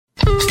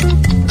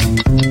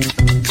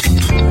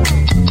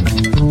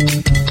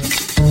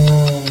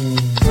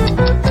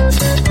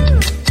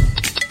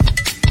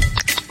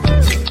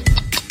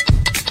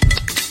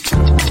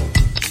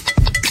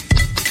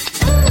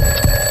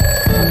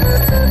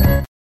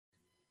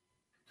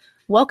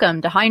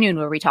Welcome to High Noon,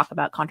 where we talk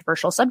about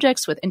controversial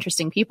subjects with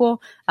interesting people.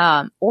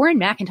 Oren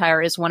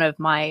McIntyre is one of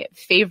my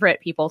favorite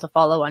people to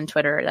follow on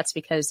Twitter. That's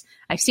because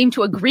I seem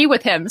to agree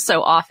with him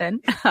so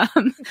often.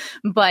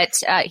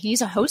 But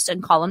he's a host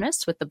and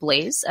columnist with The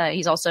Blaze.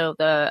 He's also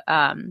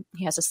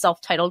he has a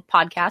self-titled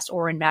podcast,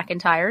 Oren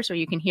McIntyre, so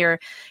you can hear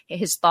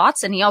his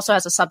thoughts. And he also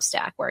has a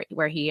Substack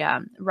where he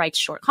writes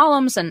short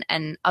columns and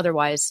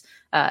otherwise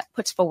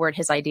puts forward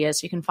his ideas.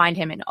 So you can find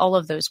him in all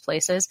of those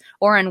places.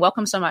 Oren,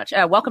 welcome so much.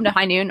 Welcome to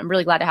High Noon. I'm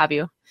really glad to have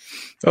you.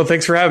 Oh,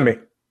 thanks for having me.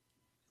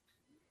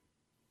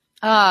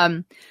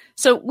 So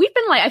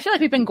I feel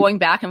like we've been going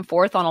back and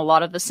forth on a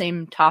lot of the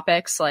same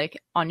topics,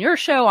 like on your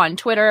show, on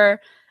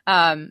Twitter.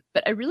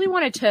 But I really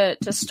wanted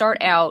to start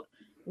out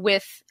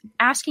with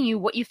asking you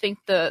what you think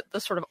the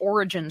sort of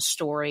origin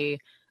story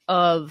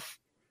of,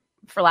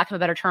 for lack of a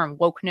better term,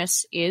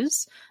 wokeness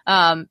is,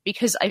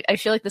 because I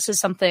feel like this is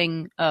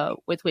something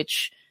with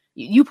which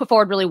you put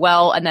forward really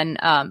well, and then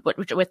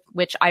with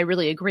which I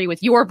really agree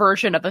with your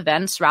version of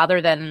events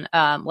rather than,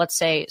 let's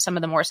say, some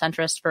of the more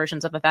centrist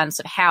versions of events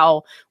of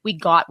how we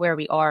got where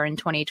we are in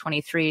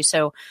 2023.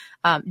 So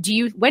when do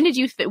you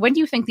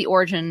think the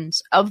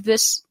origins of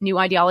this new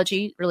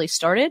ideology really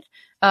started?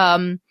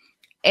 And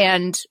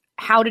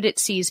how did it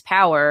seize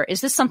power?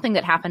 Is this something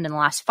that happened in the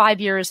last 5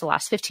 years, the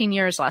last 15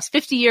 years, the last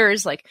 50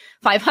 years, like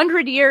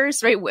 500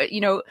 years, right?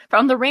 You know,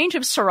 from the range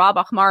of Sohrab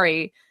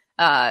Ahmari,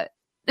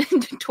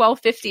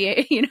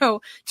 1250,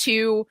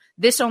 to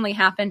this only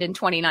happened in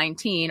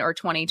 2019 or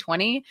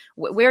 2020.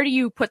 Where do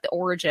you put the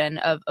origin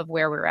of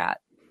where we're at?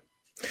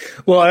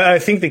 Well, I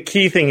think the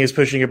key thing is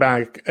pushing it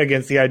back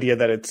against the idea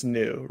that it's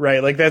new,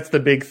 right? Like that's the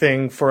big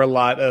thing for a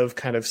lot of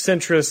kind of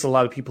centrists, a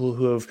lot of people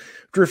who have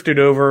drifted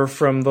over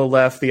from the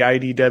left, the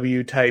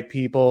IDW type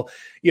people.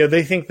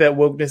 They think that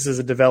wokeness is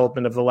a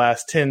development of the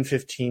last 10,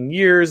 15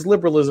 years.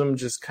 Liberalism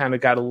just kind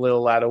of got a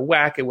little out of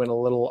whack. It went a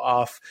little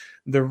off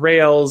the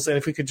rails. And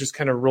if we could just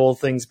kind of roll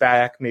things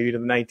back maybe to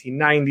the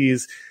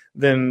 1990s,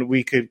 then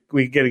we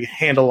get a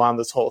handle on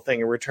this whole thing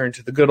and return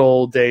to the good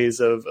old days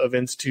of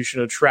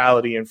institutional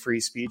neutrality and free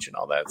speech and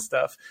all that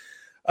stuff.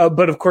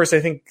 But of course,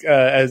 I think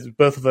as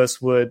both of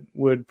us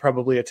would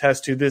probably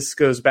attest to, this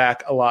goes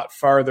back a lot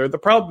farther. The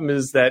problem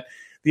is that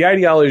the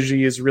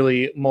ideology is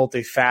really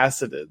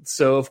multifaceted.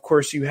 So of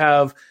course, you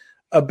have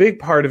a big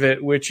part of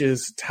it, which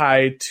is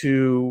tied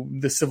to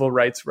the civil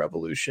rights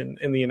revolution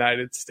in the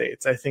United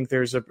States. I think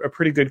there's a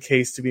pretty good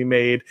case to be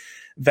made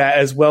that,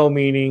 as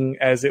well-meaning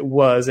as it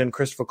was, and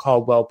Christopher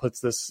Caldwell puts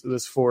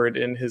this forward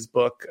in his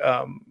book,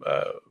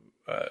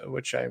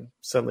 which I'm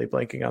suddenly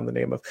blanking on the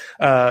name of,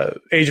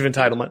 Age of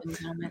Entitlement.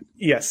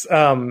 Yes.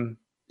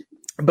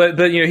 But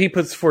he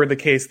puts forward the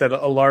case that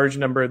a large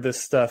number of this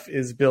stuff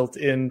is built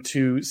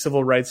into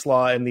civil rights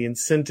law and the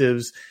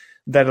incentives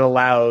that it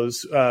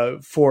allows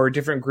for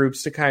different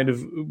groups to kind of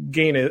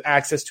gain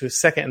access to a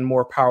second and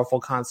more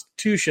powerful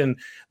constitution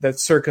that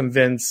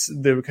circumvents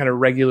the kind of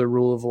regular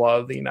rule of law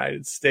of the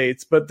United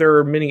States. But there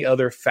are many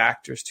other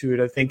factors to it.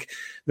 I think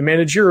the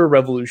managerial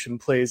revolution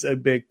plays a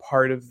big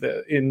part of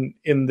in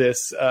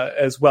this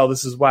as well.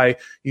 This is why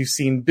you've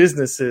seen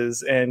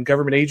businesses and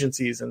government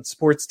agencies and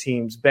sports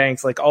teams,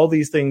 banks, like all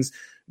these things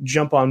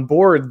jump on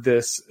board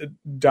this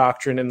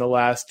doctrine in the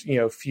last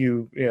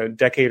few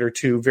decade or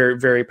two very,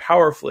 very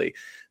powerfully,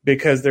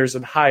 because there's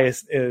a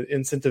highest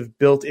incentive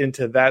built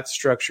into that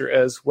structure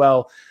as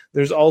well.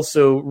 There's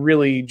also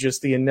really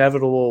just the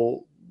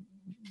inevitable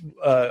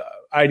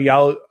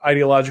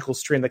ideological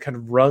strain that kind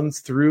of runs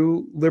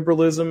through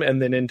liberalism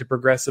and then into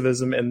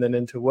progressivism and then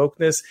into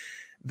wokeness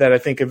that I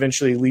think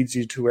eventually leads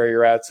you to where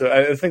you're at. So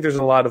I think there's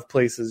a lot of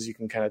places you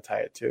can kind of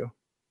tie it to.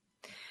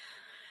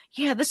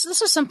 Yeah, this is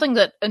something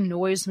that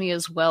annoys me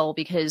as well,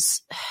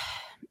 because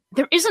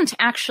there isn't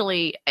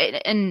actually,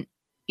 and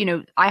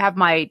I have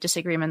my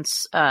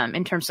disagreements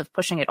in terms of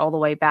pushing it all the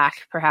way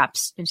back,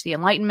 perhaps into the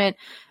Enlightenment.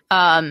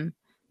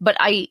 But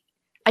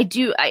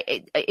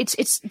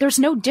there's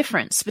no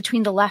difference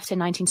between the left in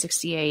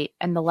 1968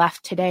 and the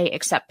left today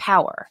except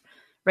power,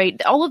 right?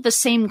 All of the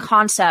same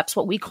concepts,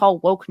 what we call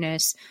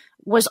wokeness,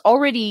 was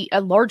already a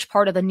large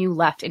part of the new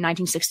left in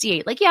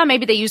 1968. Like, yeah,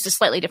 maybe they used a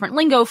slightly different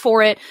lingo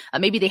for it.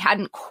 Maybe they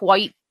hadn't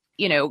quite,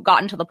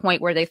 gotten to the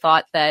point where they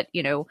thought that,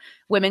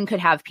 women could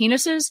have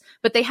penises,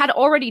 but they had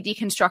already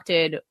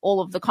deconstructed all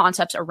of the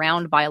concepts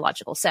around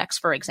biological sex,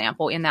 for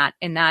example, in that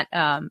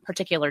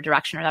particular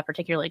direction or that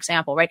particular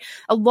example, right?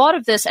 A lot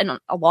of this and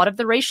a lot of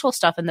the racial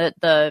stuff and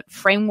the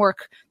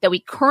framework that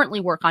we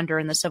currently work under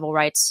in the civil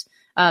rights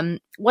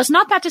was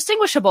not that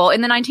distinguishable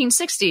in the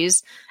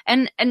 1960s.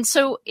 And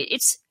so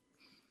it's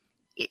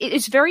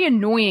very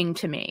annoying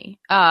to me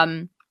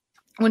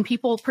when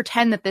people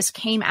pretend that this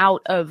came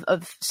out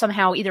of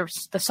somehow either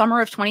the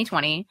summer of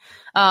 2020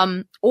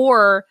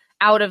 or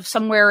out of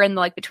somewhere in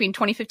between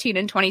 2015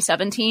 and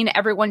 2017.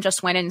 Everyone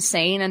just went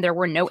insane and there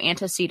were no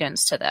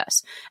antecedents to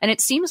this. And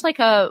it seems like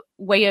a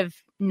way of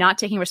not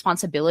taking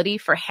responsibility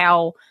for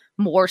how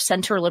more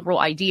center liberal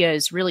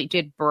ideas really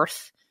did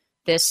birth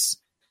this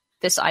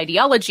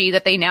ideology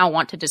that they now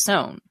want to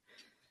disown.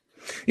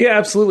 Yeah,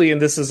 absolutely.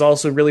 And this is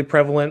also really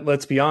prevalent,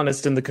 let's be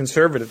honest, in the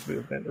conservative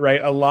movement,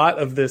 right? A lot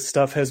of this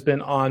stuff has been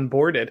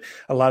onboarded.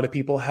 A lot of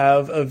people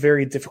have a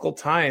very difficult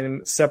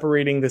time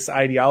separating this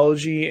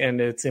ideology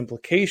and its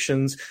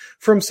implications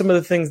from some of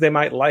the things they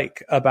might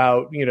like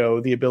about, you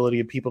know, the ability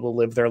of people to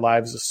live their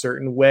lives a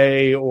certain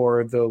way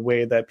or the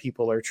way that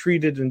people are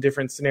treated in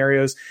different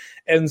scenarios.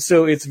 And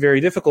so it's very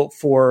difficult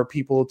for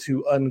people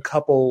to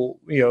uncouple,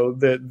 you know,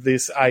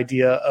 this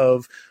idea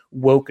of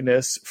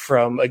wokeness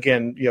from,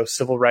 again, you know,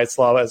 civil rights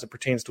law as it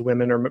pertains to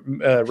women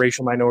or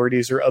racial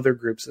minorities or other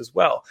groups as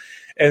well.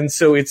 And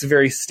so it's a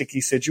very sticky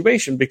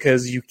situation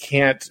because you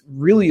can't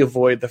really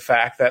avoid the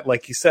fact that,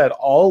 like you said,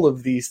 all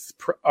of these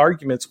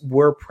arguments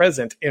were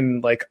present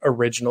in like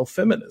original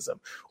feminism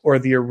or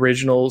the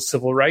original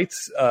civil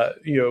rights,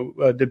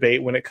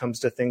 debate when it comes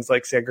to things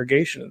like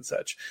segregation and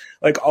such.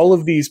 Like all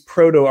of these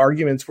proto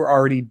arguments were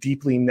already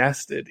deeply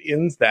nested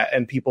in that,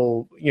 and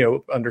people, you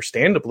know,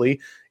 understandably,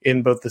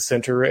 in both the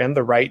center and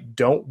the right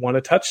don't want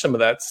to touch some of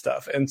that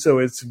stuff. And so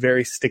it's a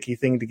very sticky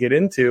thing to get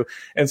into.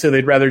 And so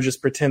they'd rather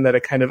just pretend that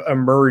it kind of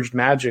emerged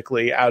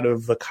magically out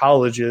of the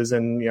colleges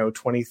in, you know,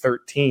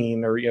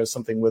 2013 or, you know,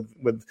 something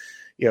with,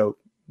 you know,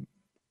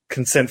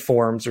 consent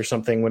forms or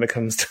something when it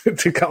comes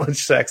to college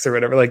sex or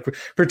whatever, like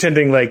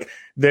pretending like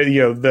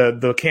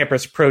the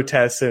campus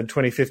protests in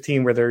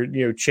 2015 where they're,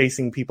 you know,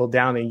 chasing people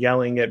down and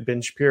yelling at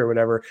Ben Shapiro or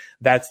whatever.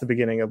 That's the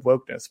beginning of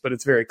wokeness, but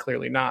it's very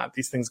clearly not.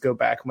 These things go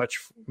back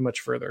much,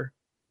 much further.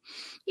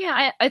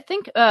 Yeah. I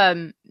think,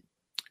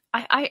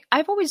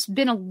 I've always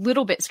been a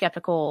little bit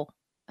skeptical.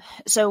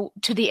 So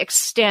to the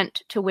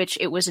extent to which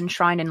it was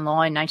enshrined in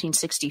law in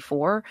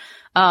 1964.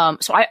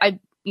 So I've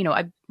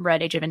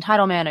read Age of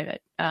Entitlement.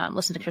 I've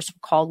listened to Christopher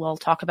Caldwell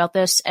talk about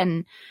this.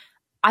 And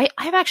I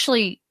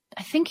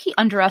think he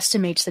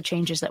underestimates the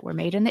changes that were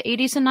made in the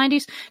 80s and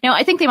 90s. Now,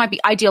 I think they might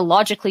be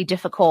ideologically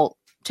difficult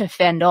to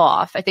fend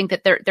off. I think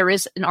that there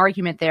is an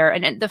argument there.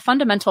 And the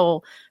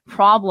fundamental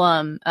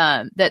problem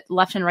that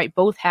left and right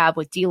both have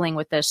with dealing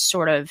with this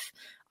sort of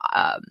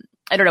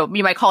I don't know,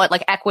 you might call it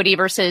like equity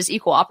versus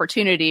equal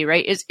opportunity,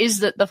 right? Is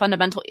the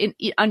fundamental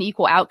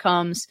unequal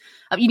outcomes.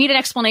 You need an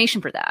explanation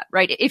for that,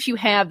 right? If you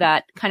have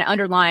that kind of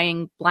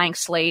underlying blank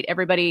slate,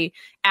 everybody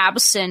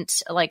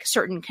absent like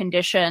certain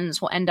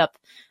conditions will end up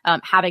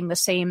having the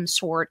same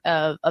sort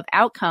of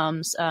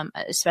outcomes,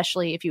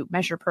 especially if you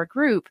measure per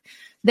group,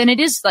 then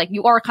it is like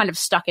you are kind of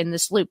stuck in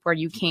this loop where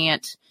you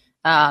can't,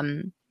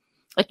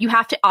 like you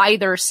have to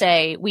either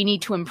say we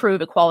need to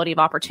improve equality of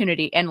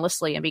opportunity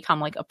endlessly and become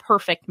like a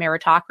perfect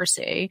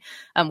meritocracy,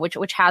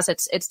 which has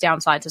its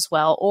downsides as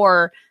well,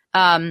 or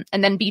and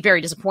then be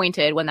very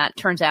disappointed when that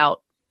turns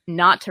out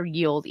not to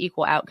yield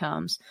equal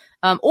outcomes,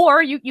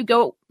 or you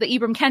go the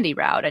Ibram Kendi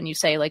route and you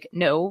say like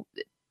no,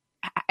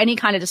 any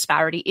kind of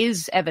disparity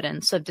is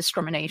evidence of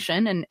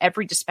discrimination, and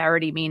every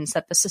disparity means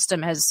that the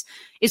system is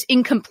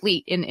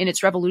incomplete in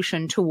its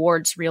revolution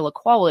towards real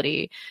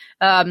equality.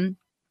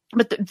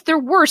 But there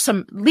were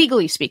some,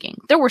 legally speaking,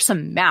 there were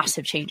some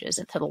massive changes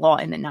to the law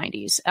in the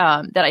 90s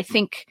that I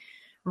think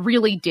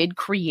really did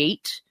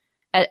create,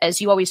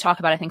 as you always talk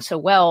about, I think so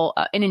well,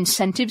 an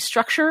incentive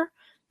structure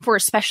for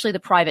especially the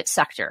private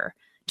sector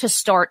to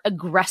start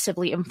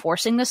aggressively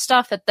enforcing this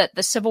stuff that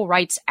the Civil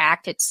Rights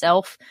Act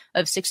itself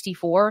of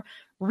 64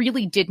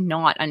 really did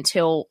not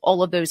until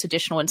all of those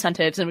additional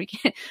incentives. And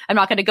I'm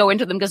not going to go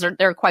into them because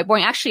they're quite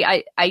boring. Actually,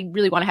 I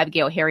really want to have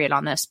Gail Heriot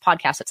on this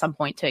podcast at some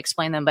point to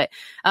explain them. But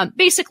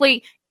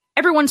basically,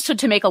 everyone stood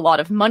to make a lot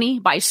of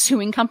money by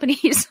suing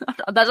companies.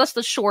 That's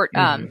the short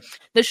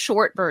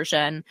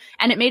version.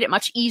 And it made it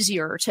much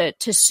easier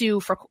to sue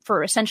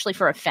for essentially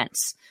for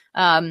offense.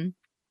 And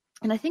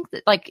I think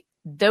that like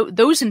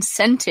those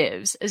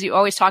incentives, as you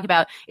always talk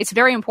about, it's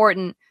very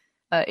important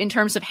in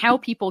terms of how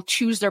people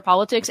choose their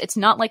politics. It's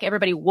not like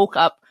everybody woke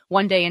up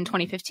one day in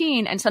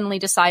 2015 and suddenly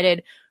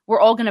decided we're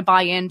all going to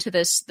buy into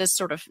this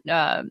sort of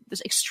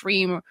this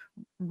extreme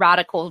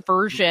radical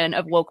version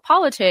of woke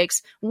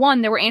politics.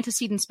 One, there were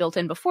antecedents built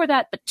in before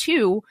that, but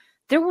two,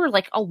 there were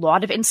like a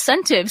lot of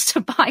incentives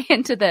to buy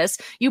into this.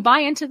 You buy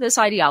into this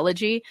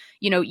ideology,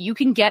 you know, you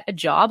can get a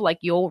job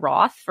like Yoel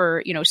Roth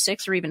for, you know,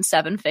 6 or even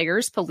 7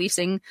 figures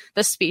policing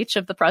the speech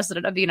of the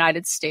president of the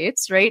United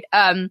States, right?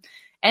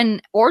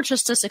 Or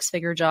just a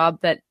 6-figure job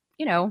that,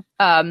 you know,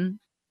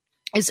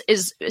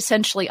 is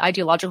essentially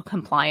ideological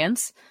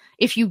compliance.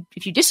 If you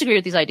disagree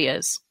with these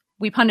ideas,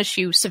 we punish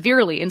you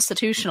severely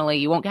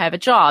institutionally. You won't have a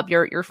job.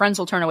 Your friends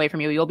will turn away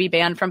from you. You'll be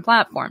banned from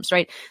platforms,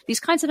 right?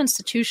 These kinds of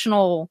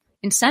institutional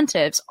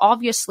incentives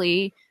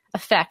obviously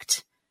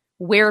affect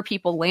where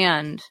people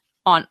land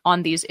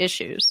on these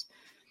issues.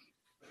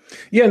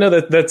 Yeah, no,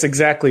 that's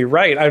exactly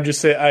right. I'm just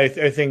saying, I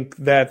think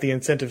that the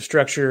incentive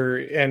structure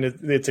and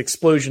its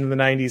explosion in the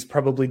 90s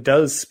probably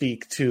does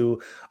speak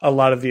to a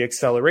lot of the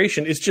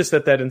acceleration. It's just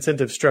that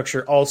incentive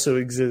structure also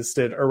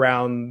existed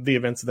around the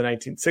events of the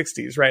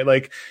 1960s, right?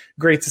 Like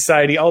Great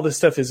Society, all this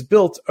stuff is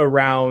built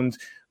around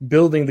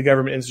building the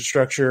government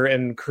infrastructure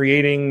and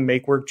creating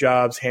make-work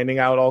jobs, handing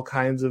out all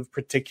kinds of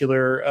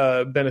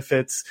particular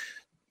benefits,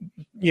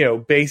 you know,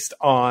 based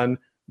on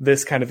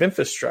this kind of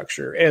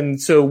infrastructure.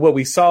 And so what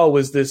we saw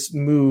was this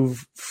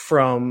move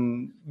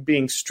from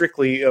being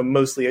strictly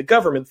mostly a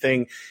government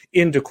thing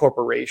into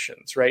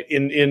corporations, right?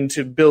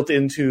 Built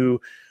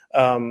into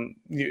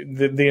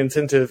the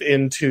incentive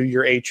into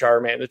your HR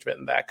management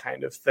and that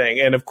kind of thing.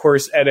 And of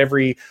course, at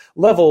every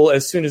level,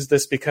 as soon as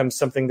this becomes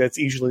something that's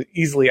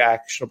easily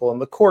actionable in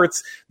the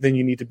courts, then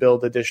you need to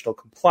build additional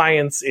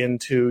compliance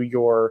into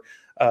your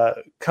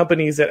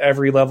companies at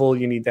every level.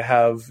 You need to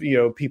have,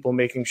 people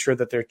making sure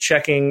that they're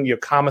checking,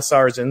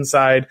 commissars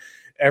inside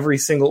every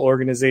single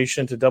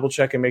organization to double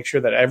check and make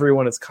sure that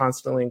everyone is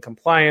constantly in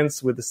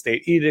compliance with the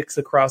state edicts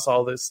across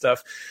all this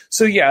stuff.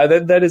 So yeah,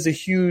 that is a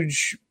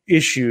huge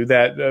issue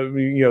that,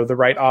 the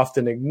right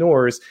often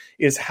ignores,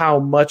 is how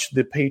much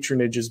the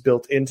patronage is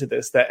built into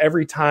this, that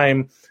every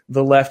time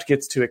the left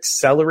gets to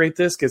accelerate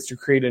this, gets to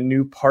create a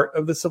new part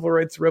of the civil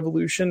rights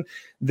revolution,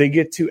 they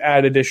get to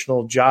add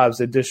additional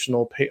jobs,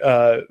 additional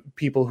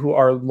people who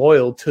are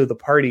loyal to the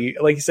party.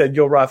 Like you said,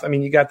 Joel Roth,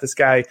 you got this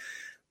guy,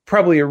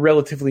 probably a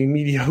relatively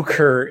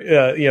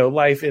mediocre,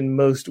 life in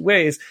most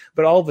ways,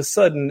 but all of a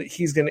sudden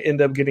he's going to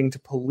end up getting to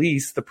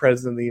police the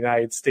president of the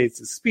United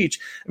States' speech.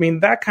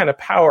 That kind of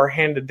power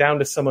handed down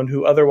to someone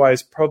who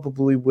otherwise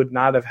probably would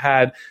not have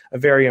had a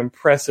very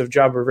impressive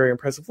job or a very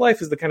impressive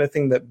life is the kind of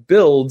thing that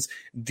builds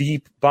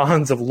deep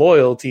bonds of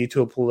loyalty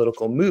to a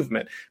political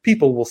movement.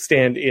 People will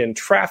stand in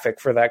traffic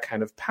for that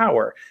kind of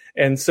power.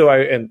 And so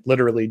and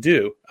literally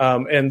do.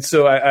 And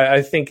so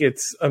I think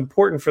it's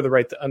important for the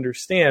right to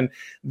understand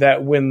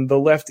that when the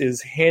left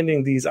is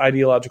handing these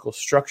ideological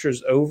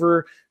structures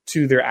over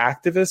to their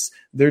activists,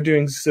 they're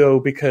doing so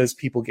because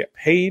people get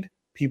paid,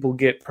 people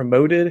get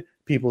promoted,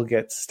 people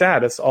get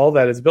status. All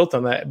that is built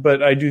on that.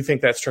 But I do think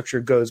that structure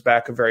goes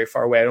back a very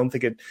far way. I don't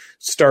think it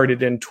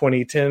started in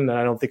 2010, and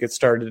I don't think it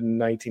started in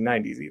the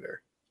 1990s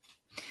either.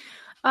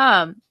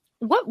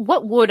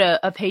 What would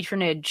a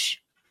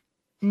patronage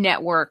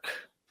network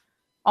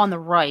on the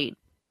right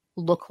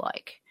look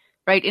like,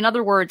 right? In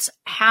other words,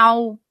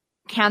 how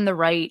can the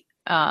right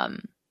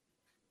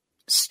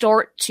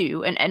start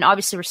to, and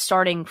obviously we're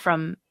starting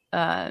from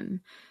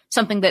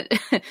something that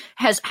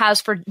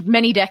has for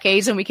many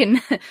decades, and we can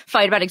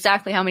fight about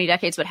exactly how many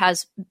decades, but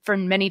has for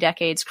many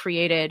decades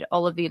created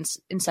all of the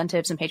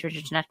incentives and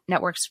patronage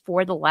networks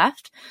for the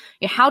left.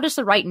 How does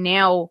the right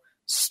now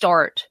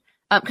start?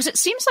 Because it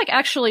seems like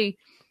actually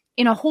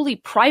in a wholly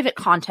private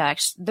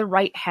context, the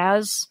right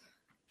has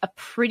a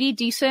pretty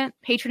decent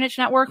patronage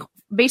network,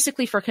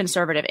 basically for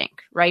conservative Inc.,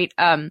 right?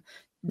 And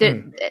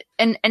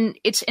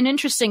it's an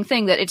interesting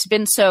thing that it's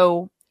been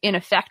so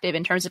ineffective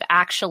in terms of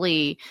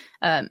actually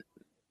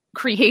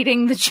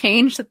creating the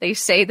change that they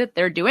say that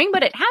they're doing,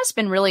 but it has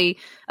been really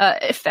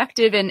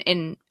effective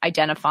in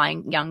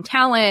identifying young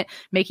talent,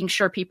 making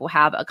sure people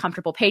have a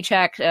comfortable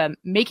paycheck,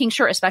 making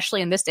sure,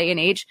 especially in this day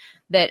and age,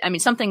 that,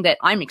 something that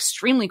I'm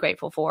extremely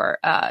grateful for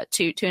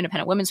to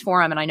Independent Women's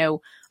Forum, and I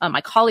know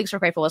my colleagues are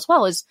grateful as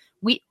well, is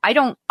I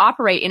don't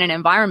operate in an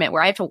environment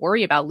where I have to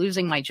worry about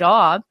losing my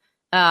job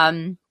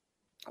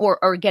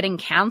or getting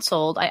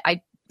canceled.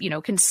 I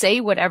can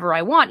say whatever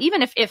I want,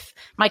 even if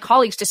my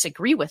colleagues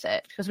disagree with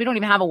it, because we don't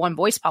even have a one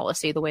voice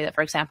policy the way that,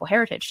 for example,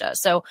 Heritage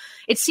does. So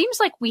it seems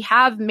like we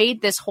have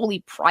made this wholly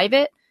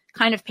private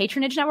kind of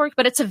patronage network,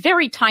 but it's a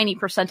very tiny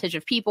percentage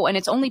of people, and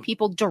it's only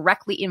people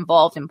directly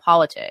involved in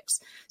politics.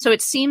 So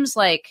it seems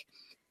like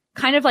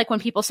kind of like when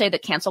people say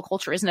that cancel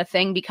culture isn't a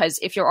thing, because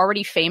if you're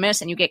already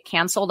famous and you get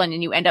canceled and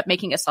then you end up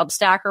making a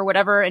Substack or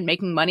whatever and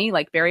making money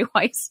like Barry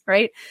Weiss,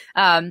 right?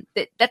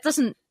 That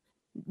doesn't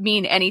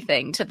mean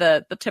anything to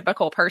the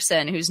typical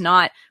person who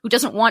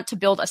doesn't want to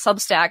build a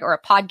Substack or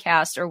a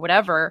podcast or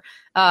whatever,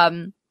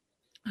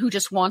 who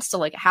just wants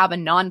to have a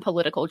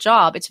non-political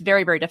job. It's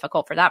very, very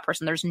difficult for that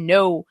person. There's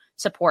no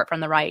support from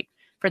the right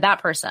for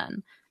that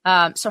person.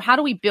 So how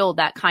do we build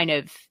that kind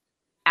of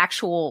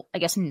actual,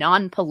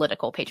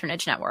 non-political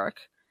patronage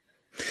network?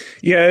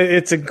 Yeah,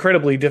 it's an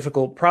incredibly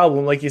difficult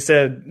problem. Like you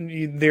said,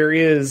 there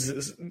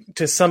is,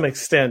 to some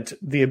extent,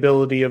 the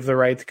ability of the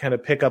right to kind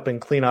of pick up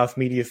and clean off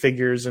media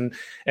figures and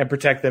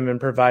protect them and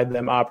provide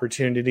them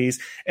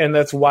opportunities. And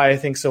that's why I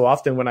think so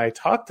often when I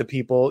talk to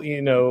people,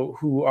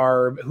 who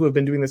have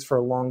been doing this for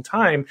a long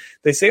time,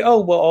 they say, oh,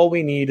 well, all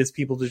we need is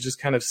people to just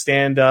kind of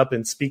stand up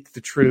and speak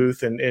the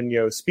truth and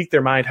speak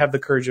their mind, have the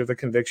courage of the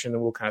conviction,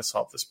 and we'll kind of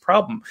solve this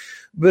problem.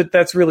 But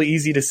that's really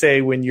easy to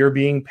say when you're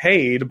being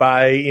paid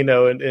by,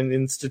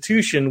 an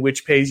institution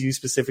which pays you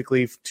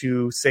specifically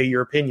to say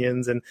your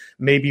opinions and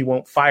maybe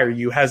won't fire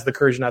you, has the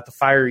courage not to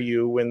fire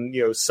you when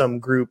some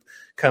group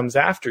comes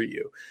after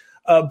you.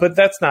 But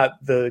that's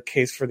not the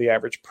case for the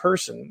average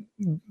person.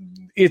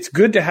 It's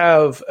good to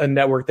have a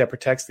network that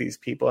protects these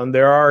people, and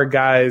there are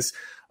guys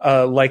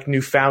like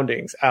New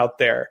Foundings out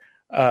there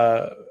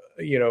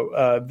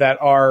that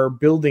are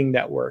building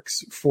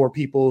networks for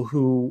people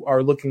who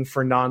are looking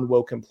for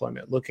non-woke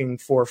employment, looking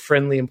for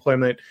friendly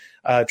employment,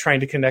 trying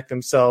to connect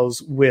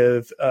themselves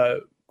with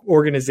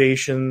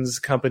organizations,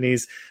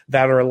 companies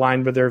that are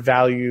aligned with their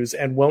values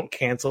and won't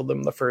cancel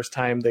them the first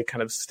time they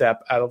kind of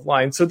step out of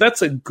line. So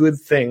that's a good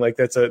thing. Like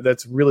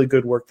that's really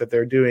good work that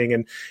they're doing.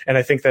 And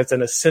I think that's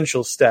an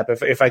essential step.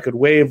 If I could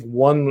wave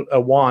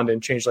a wand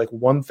and change like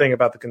one thing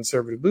about the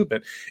conservative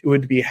movement, it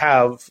would be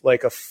have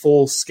like a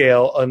full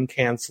scale,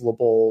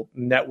 uncancelable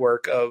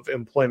network of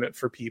employment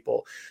for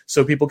people.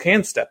 So people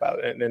can step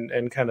out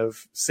and kind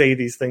of say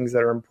these things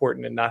that are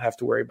important and not have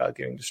to worry about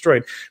getting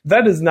destroyed.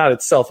 That is not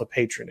itself a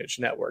patronage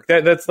network.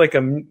 That's like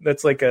an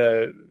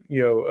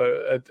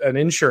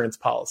insurance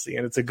policy,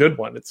 and it's a good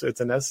one.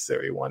 It's a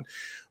necessary one.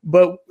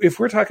 But if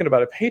we're talking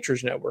about a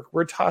patronage network,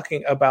 we're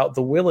talking about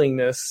the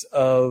willingness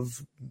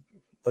of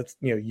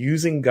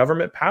using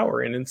government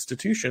power and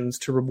institutions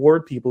to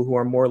reward people who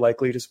are more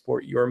likely to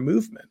support your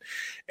movement.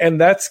 And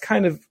that's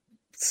kind of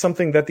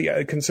something that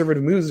the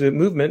conservative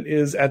movement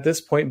is at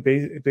this point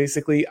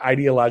basically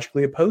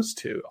ideologically opposed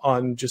to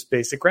on just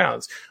basic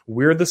grounds.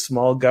 We're the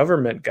small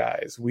government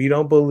guys. We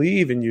don't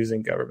believe in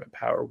using government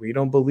power. We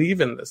don't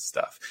believe in this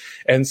stuff.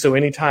 And so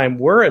anytime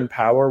we're in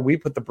power, we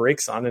put the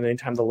brakes on, and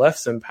anytime the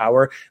left's in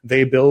power,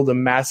 they build a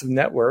massive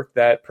network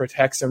that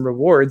protects and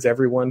rewards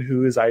everyone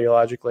who is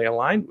ideologically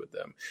aligned with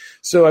them.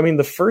 So, I mean,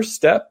 the first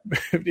step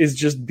is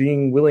just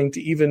being willing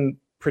to even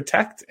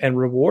protect and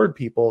reward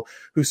people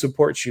who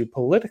support you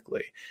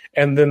politically.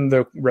 And then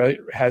the right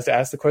has to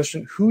ask the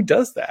question, who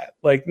does that?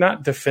 Like,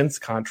 not defense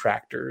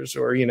contractors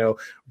or,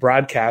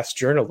 broadcast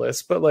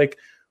journalists, but like,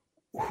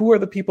 who are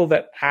the people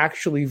that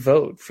actually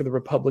vote for the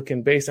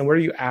Republican base? And what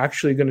are you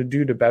actually going to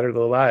do to better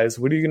their lives?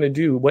 What are you going to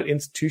do? What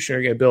institution are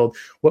you going to build?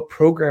 What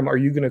program are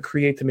you going to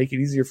create to make it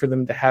easier for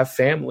them to have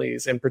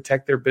families and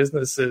protect their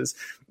businesses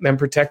and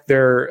protect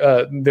their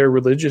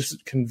religious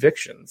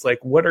convictions?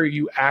 Like, what are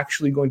you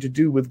actually going to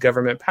do with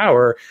government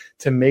power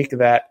to make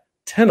that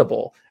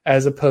tenable,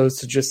 as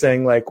opposed to just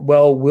saying like,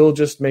 well, we'll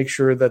just make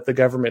sure that the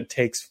government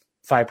takes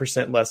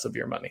 5% less of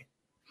your money?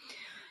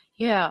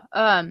 Yeah.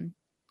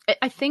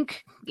 I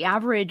think the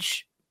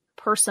average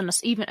person,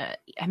 even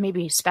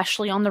maybe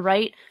especially on the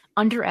right,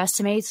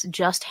 underestimates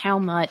just how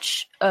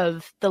much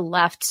of the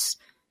left's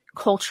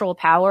cultural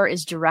power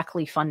is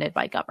directly funded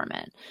by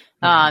government,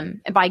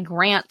 and by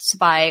grants,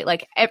 by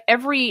like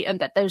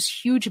those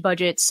huge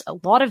budgets. A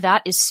lot of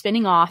that is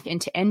spinning off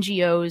into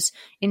NGOs,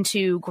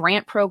 into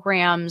grant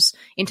programs,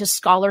 into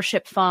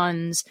scholarship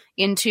funds,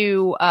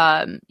 into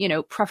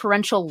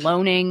preferential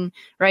loaning.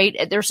 Right?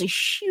 There's a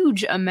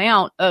huge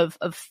amount of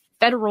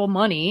federal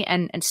money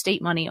and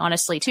state money,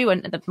 honestly, too.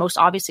 And the most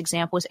obvious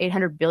example is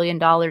 $800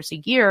 billion a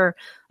year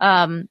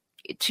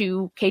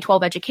to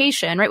K-12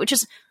 education, right? Which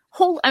is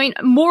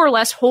more or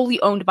less wholly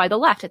owned by the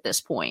left at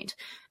this point.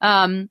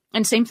 And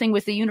same thing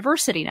with the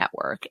university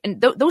network. And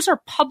those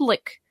are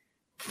public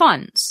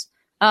funds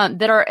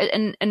that are,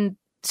 and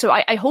so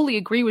I wholly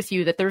agree with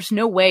you that there's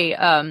no way,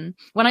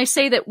 when I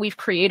say that we've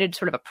created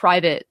sort of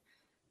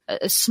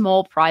a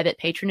small private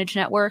patronage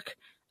network,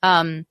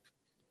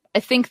 I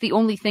think the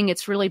only thing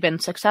it's really been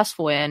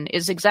successful in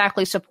is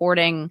exactly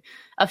supporting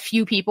a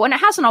few people. And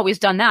it hasn't always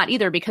done that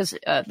either, because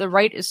the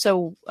right is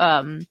so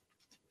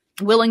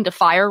willing to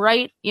fire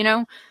right,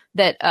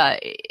 that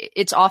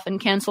it's often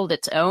canceled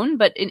its own.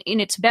 But in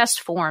its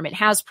best form, it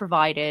has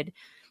provided,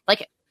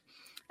 like,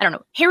 I don't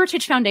know,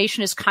 Heritage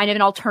Foundation is kind of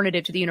an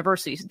alternative to the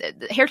universities.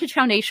 The Heritage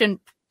Foundation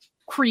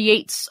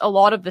creates a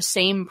lot of the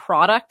same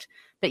product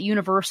that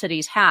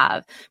universities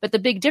have. But the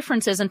big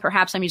difference is, and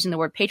perhaps I'm using the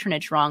word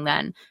patronage wrong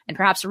then, and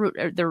perhaps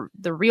the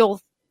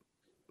real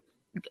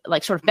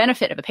like sort of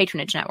benefit of a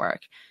patronage network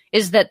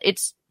is that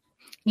it's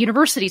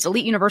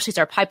elite universities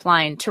are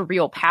pipelined to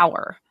real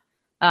power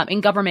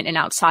in government and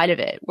outside of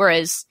it.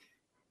 Whereas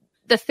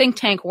the think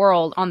tank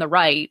world on the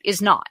right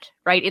is not,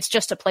 right? It's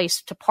just a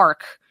place to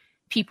park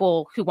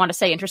people who want to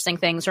say interesting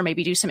things or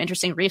maybe do some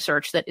interesting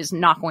research that is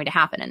not going to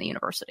happen in the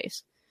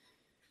universities.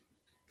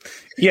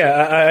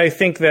 Yeah, I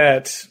think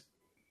that,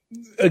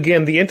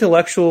 again, the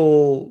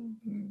intellectual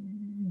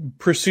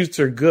pursuits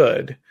are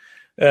good.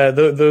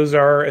 Those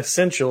are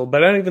essential,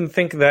 but I don't even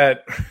think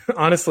that,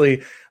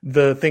 honestly,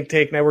 the think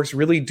tank networks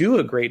really do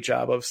a great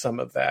job of some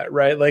of that,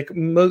 right? Like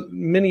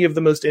many of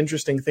the most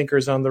interesting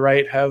thinkers on the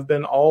right have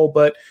been all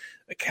but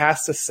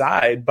cast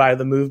aside by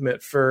the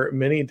movement for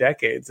many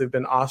decades. They've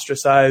been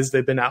ostracized.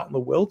 They've been out in the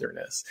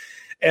wilderness.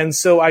 And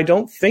so I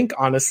don't think,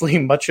 honestly,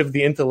 much of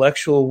the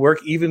intellectual work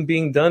even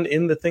being done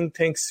in the think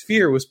tank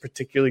sphere was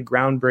particularly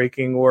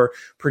groundbreaking or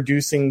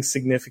producing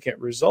significant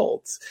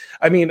results.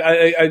 I mean,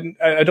 I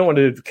don't want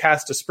to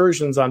cast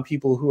aspersions on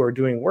people who are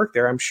doing work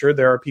there. I'm sure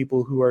there are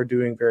people who are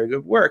doing very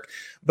good work.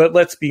 But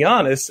let's be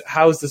honest,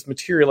 how is this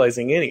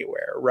materializing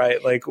anywhere,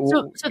 right? Like,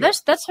 so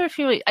that's sort of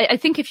really, I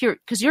think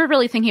because you're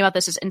really thinking about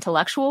this as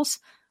intellectuals.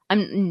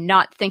 I'm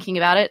not thinking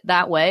about it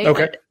that way.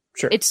 Okay,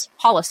 sure. It's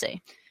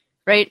policy,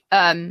 right?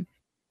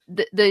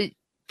 The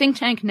think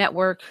tank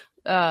network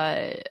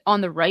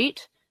on the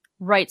right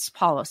writes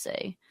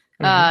policy,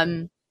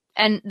 and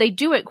they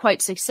do it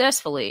quite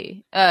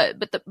successfully.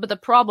 But the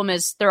problem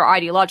is there are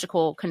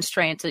ideological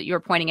constraints that you're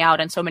pointing out,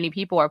 and so many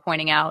people are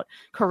pointing out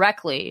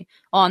correctly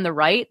on the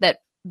right, that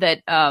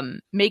that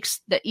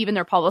makes that even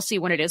their policy,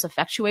 when it is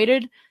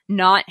effectuated,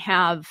 not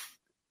have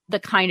the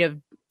kind of,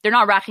 they're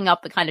not racking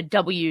up the kind of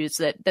W's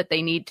that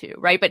they need to,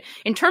 right? But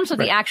in terms of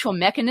the actual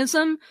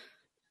mechanism,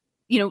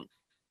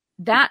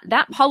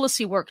 that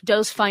policy work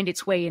does find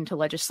its way into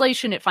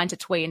legislation. It finds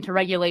its way into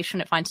regulation.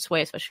 It finds its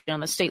way, especially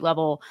on the state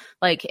level.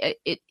 Like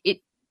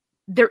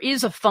there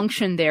is a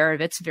function there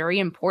that's very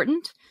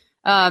important.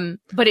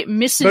 But it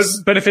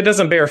misses. But if it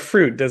doesn't bear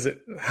fruit,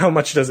 how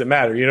much does it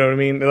matter? You know what I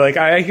mean? Like,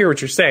 I hear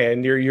what you're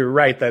saying. You're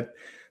right that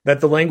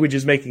the language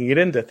is making it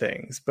into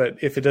things, but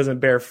if it doesn't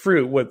bear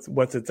fruit,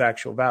 what's its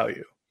actual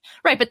value?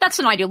 Right. But that's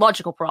an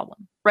ideological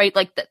problem, right?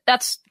 Like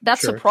that's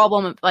Sure. a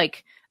problem of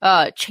like,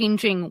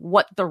 changing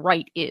what the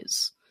right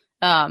is,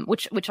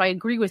 which I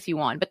agree with you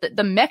on. But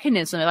the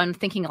mechanism, I'm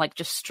thinking like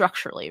just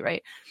structurally,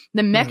 right?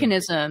 The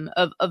mechanism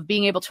of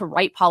being able to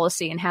write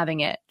policy and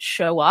having it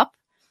show up,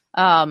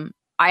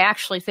 I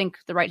actually think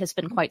the right has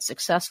been quite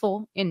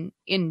successful in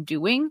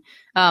doing,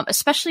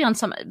 especially on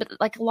some, but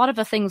like a lot of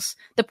the things.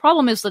 The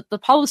problem is that the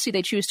policy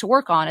they choose to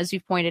work on, as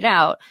you've pointed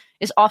out,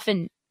 is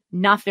often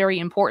not very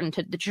important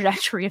to the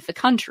trajectory of the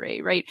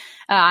country, right?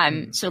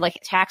 So like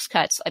tax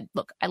cuts, I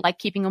like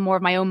keeping more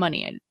of my own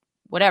money and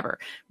whatever,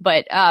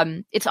 but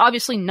it's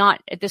obviously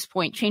not at this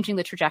point changing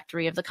the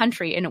trajectory of the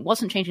country, and it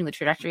wasn't changing the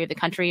trajectory of the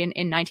country in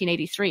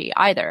 1983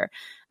 either.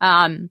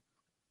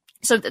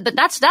 So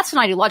that's an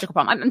ideological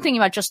problem. I'm thinking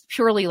about just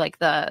purely like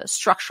the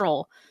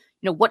structural,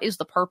 what is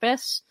the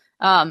purpose?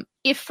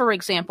 If, for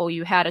example,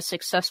 you had a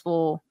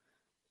successful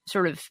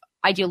sort of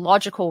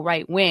ideological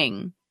right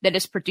wing that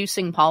is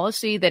producing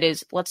policy that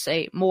is, let's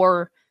say,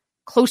 more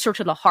closer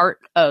to the heart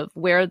of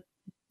where the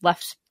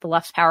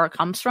left's power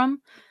comes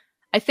from,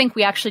 I think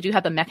we actually do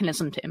have the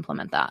mechanism to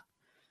implement that.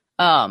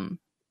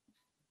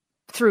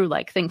 Through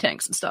like think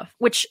tanks and stuff,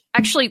 which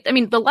actually, I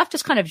mean, the left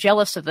is kind of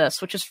jealous of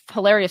this, which is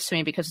hilarious to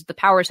me because the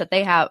powers that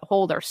they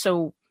hold are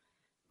so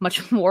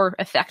much more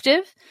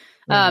effective.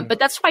 But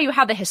that's why you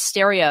have the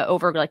hysteria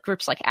over like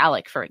groups like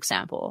ALEC, for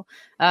example.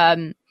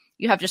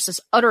 You have just this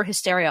utter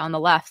hysteria on the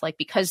left, like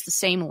because the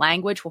same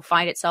language will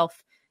find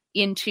itself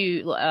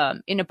into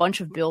in a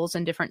bunch of bills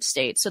in different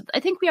states. So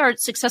I think we are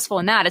successful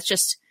in that. It's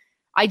just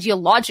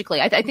ideologically,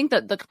 I think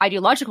that the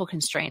ideological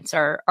constraints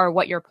are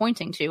what you're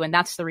pointing to, and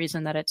that's the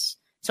reason that it's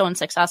so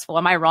unsuccessful.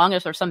 Am I wrong?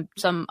 Is there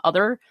some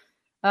other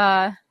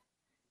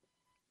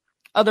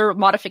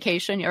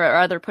modification or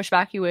other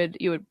pushback you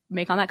would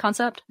make on that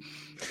concept?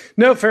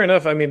 No, fair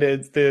enough. I mean,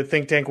 the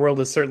think tank world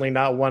is certainly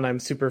not one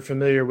I'm super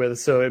familiar with,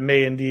 so it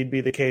may indeed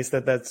be the case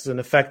that that's an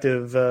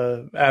effective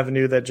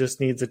avenue that just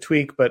needs a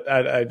tweak, but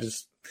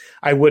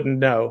I wouldn't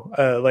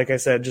know. Like I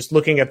said, just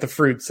looking at the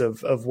fruits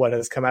of what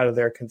has come out of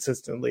there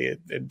consistently,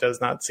 it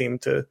does not seem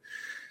to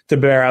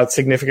bear out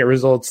significant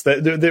results,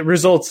 the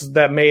results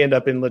that may end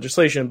up in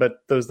legislation,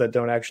 but those that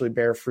don't actually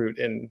bear fruit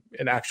in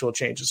actual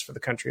changes for the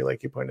country,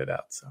 like you pointed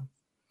out. So.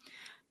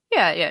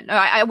 Yeah. No,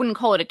 I wouldn't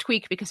call it a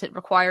tweak because it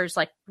requires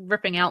like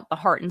ripping out the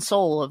heart and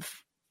soul of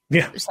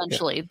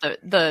essentially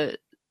the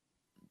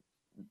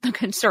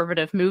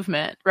conservative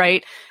movement,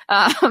 right?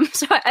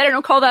 So I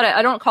don't call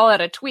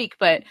that a tweak,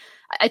 but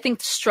I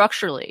think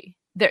structurally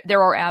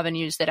there are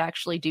avenues that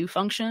actually do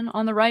function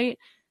on the right,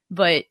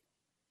 but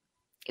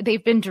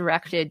they've been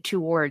directed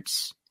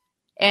towards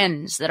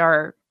ends that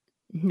are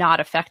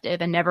not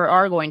effective and never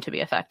are going to be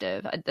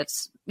effective.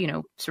 That's,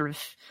 sort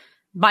of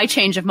my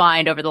change of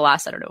mind over the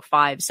last,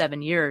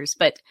 5-7 years.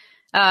 But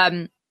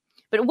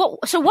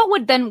what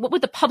would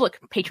the public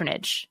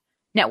patronage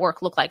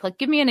network look like? Like,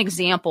 give me an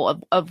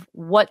example of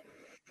what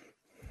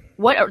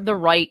the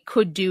right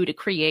could do to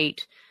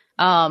create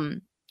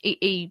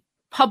a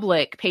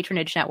public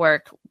patronage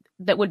network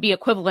that would be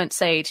equivalent,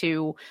 say,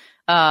 to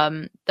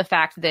the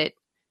fact that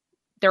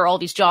there are all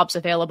these jobs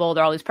available,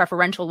 there are all these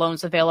preferential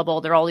loans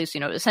available, there are all these,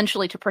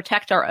 essentially to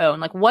protect our own.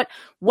 Like what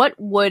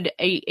would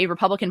a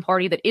Republican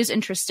Party that is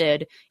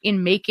interested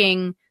in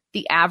making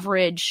the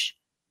average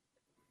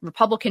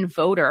Republican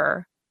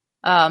voter,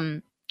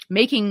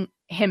 making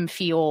him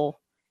feel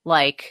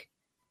like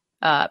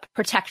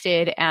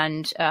protected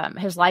and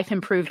his life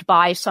improved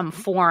by some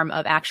form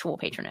of actual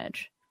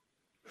patronage?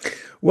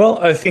 Well,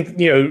 I think,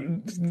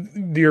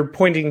 you're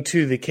pointing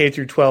to the K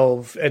through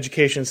 12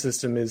 education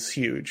system is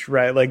huge,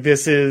 right? Like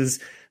this is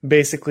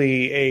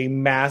basically a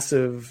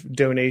massive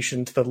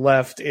donation to the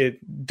left.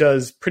 It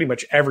does pretty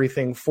much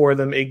everything for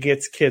them. It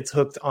gets kids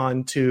hooked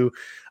onto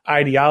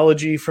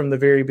ideology from the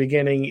very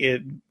beginning.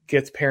 It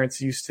gets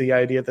parents used to the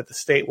idea that the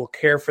state will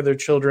care for their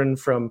children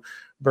from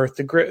birth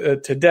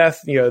to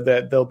death,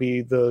 that they'll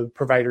be the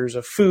providers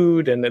of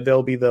food and that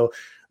they'll be the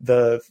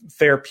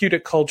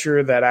therapeutic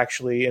culture that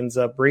actually ends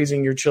up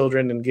raising your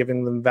children and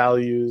giving them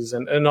values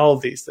and all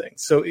of these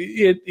things. So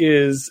it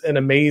is an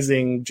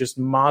amazing just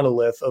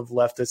monolith of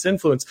leftist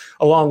influence,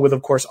 along with,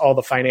 of course, all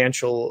the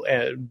financial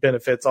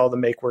benefits, all the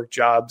make work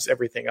jobs,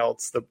 everything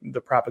else,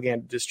 the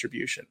propaganda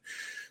distribution.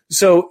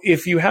 So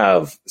if you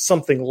have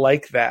something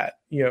like that,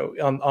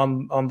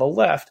 on the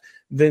left,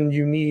 then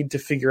you need to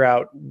figure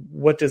out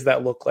what does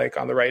that look like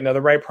on the right. Now,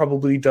 the right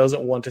probably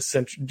doesn't want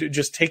to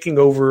just taking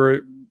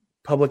over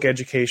public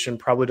education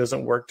probably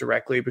doesn't work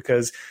directly,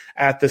 because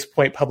at this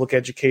point, public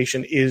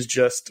education is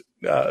just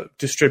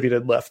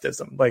distributed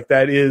leftism. Like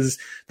that is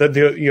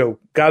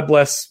God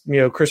bless,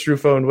 Chris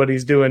Rufo and what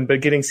he's doing,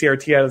 but getting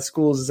CRT out of the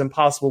schools is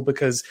impossible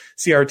because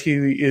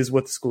CRT is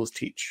what the schools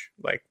teach,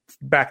 like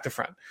back to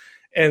front.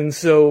 And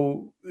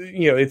so,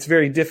 it's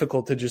very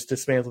difficult to just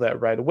dismantle that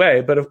right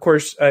away. But of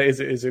course,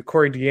 is it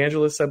Corey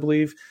DeAngelis, I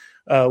believe,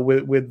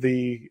 with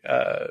the,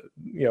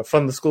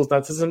 fund the schools,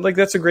 not the system. Like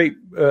that's a great,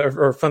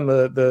 or fund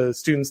the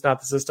students, not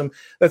the system.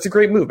 That's a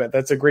great movement.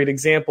 That's a great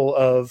example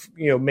of,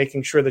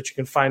 making sure that you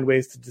can find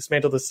ways to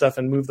dismantle this stuff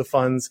and move the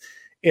funds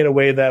in a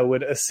way that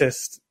would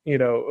assist,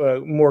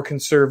 more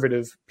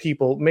conservative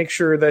people. Make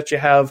sure that you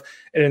have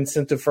an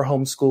incentive for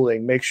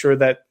homeschooling. Make sure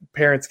that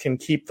parents can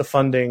keep the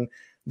funding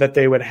that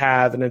they would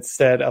have and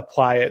instead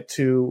apply it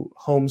to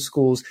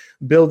homeschools,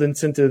 build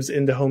incentives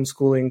into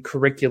homeschooling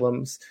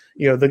curriculums,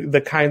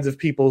 the kinds of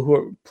people who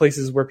are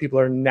places where people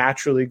are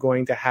naturally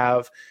going to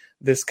have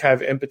this kind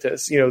of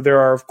impetus. There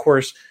are, of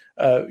course,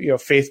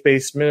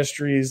 faith-based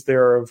ministries.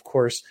 There are, of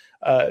course,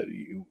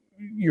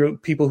 your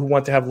people who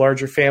want to have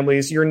larger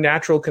families. Your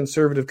natural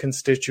conservative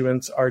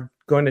constituents are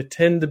going to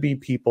tend to be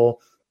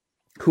people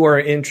who are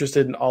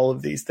interested in all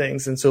of these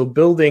things. And so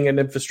building an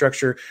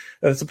infrastructure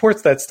that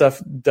supports that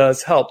stuff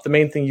does help. The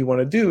main thing you want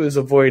to do is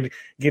avoid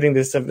getting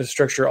this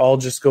infrastructure all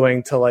just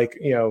going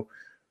to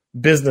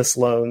business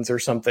loans or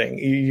something.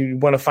 You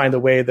want to find a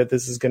way that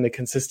this is going to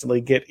consistently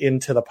get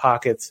into the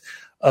pockets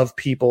of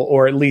people,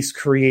 or at least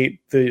create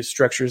the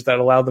structures that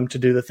allow them to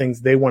do the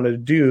things they want to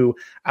do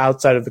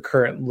outside of the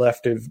current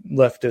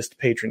leftist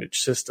patronage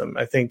system.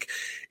 I think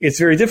it's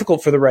very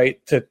difficult for the right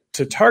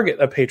to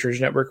target a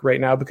patronage network right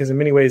now, because in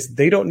many ways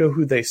they don't know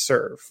who they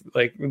serve.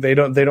 Like they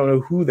don't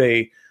know who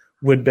they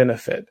would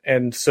benefit.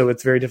 And so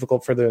it's very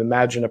difficult for them to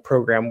imagine a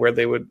program where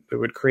they would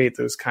create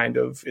those kind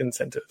of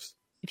incentives.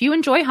 If you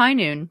enjoy High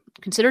Noon,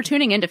 consider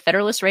tuning in to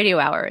Federalist Radio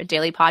Hour, a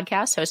daily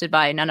podcast hosted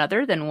by none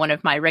other than one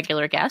of my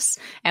regular guests,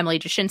 Emily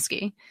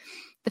Jashinsky.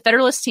 The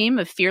Federalist team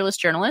of fearless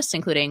journalists,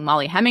 including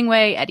Molly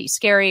Hemingway, Eddie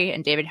Scarry,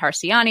 and David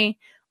Harsiani,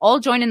 all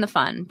join in the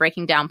fun,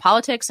 breaking down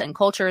politics and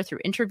culture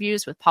through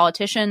interviews with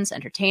politicians,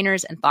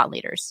 entertainers, and thought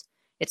leaders.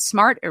 It's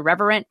smart,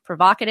 irreverent,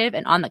 provocative,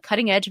 and on the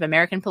cutting edge of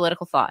American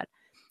political thought.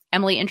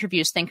 Emily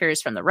interviews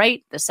thinkers from the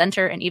right, the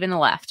center, and even the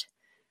left.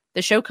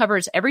 The show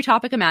covers every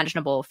topic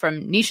imaginable,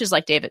 from niches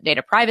like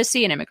data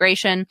privacy and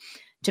immigration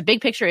to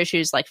big picture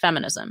issues like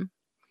feminism.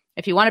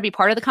 If you want to be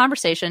part of the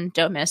conversation,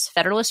 don't miss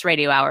Federalist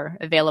Radio Hour,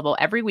 available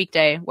every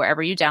weekday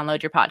wherever you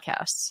download your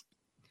podcasts.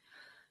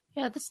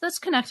 Yeah, that's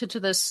connected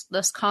to this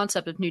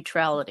concept of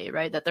neutrality,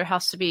 right? That there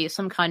has to be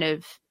some kind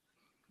of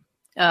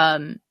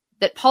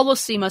that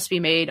policy must be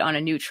made on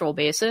a neutral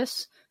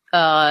basis,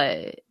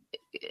 and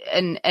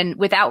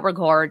without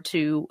regard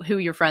to who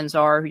your friends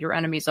are, who your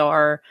enemies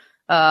are.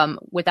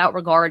 Without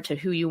regard to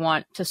who you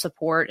want to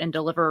support and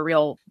deliver a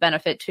real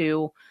benefit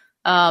to.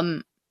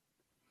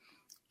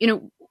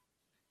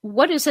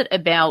 What is it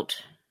about?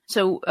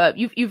 So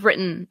you've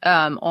written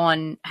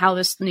on how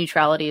this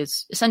neutrality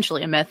is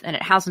essentially a myth and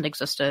it hasn't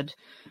existed,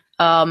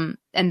 and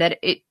that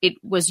it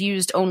was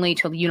used only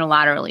to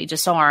unilaterally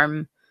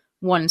disarm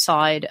one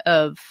side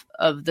of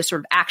the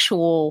sort of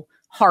actual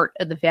heart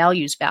of the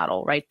values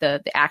battle, right?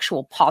 The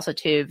actual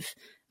positive,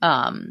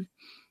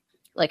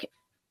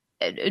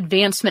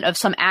 advancement of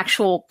some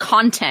actual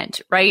content,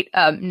 right?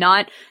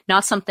 Not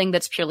something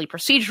that's purely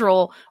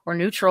procedural or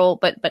neutral,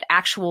 but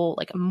actual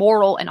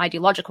moral and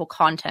ideological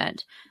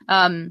content.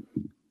 I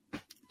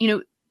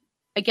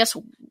guess,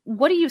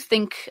 what do you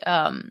think?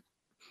 Because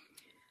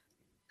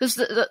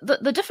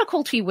the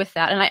difficulty with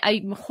that, and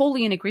I'm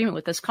wholly in agreement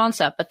with this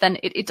concept, but then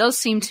it does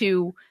seem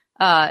to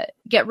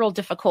get real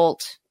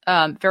difficult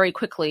very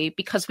quickly,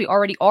 because we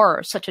already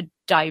are such a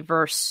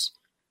diverse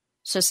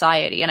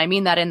society. And I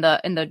mean that in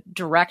the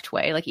direct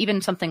way. Like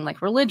even something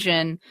like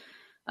religion,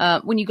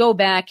 when you go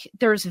back,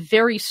 there's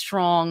very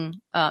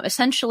strong,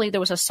 essentially there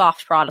was a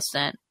soft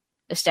Protestant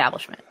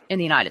establishment in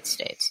the United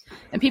States.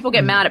 And people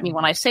get mad at me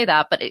when I say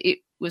that, but it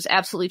was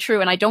absolutely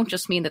true. And I don't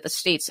just mean that the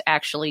states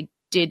actually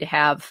did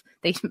have,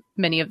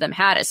 many of them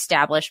had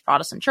established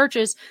Protestant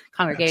churches,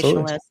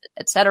 Congregationalists,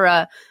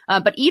 etc.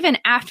 But even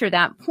after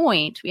that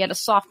point, we had a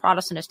soft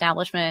Protestant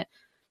establishment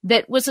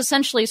that was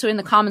essentially, so in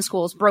the common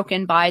schools,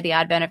 broken by the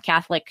advent of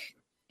Catholic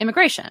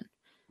immigration.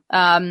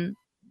 And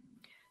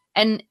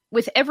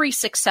with every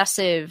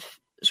successive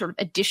sort of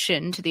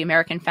addition to the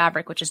American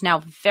fabric, which is now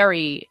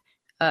very,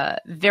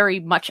 very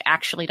much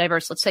actually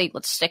diverse, let's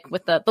stick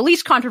with the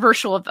least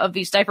controversial of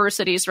these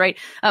diversities, right?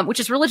 Which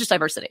is religious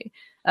diversity.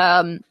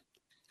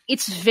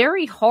 It's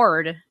very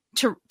hard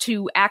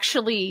to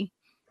actually,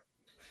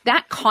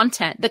 that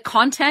content, the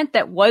content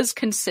that was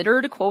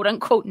considered quote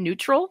unquote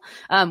neutral,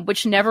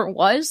 which never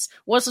was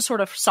a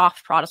sort of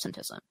soft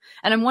Protestantism.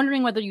 And I'm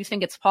wondering whether you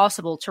think it's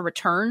possible to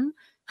return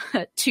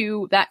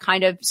to that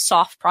kind of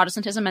soft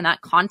Protestantism and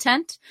that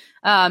content,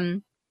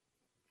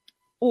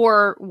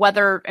 or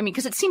whether,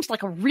 because it seems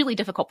like a really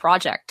difficult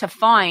project to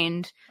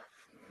find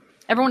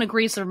everyone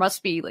agrees there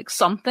must be like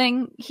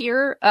something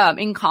here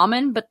in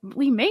common, but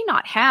we may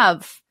not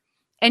have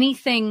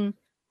anything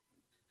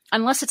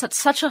unless it's at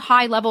such a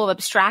high level of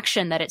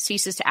abstraction that it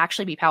ceases to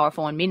actually be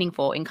powerful and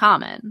meaningful in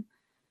common.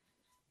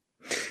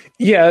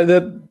 Yeah,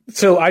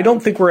 so I don't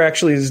think we're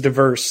actually as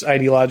diverse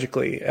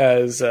ideologically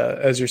as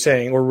you're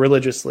saying, or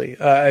religiously.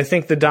 I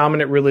think the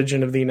dominant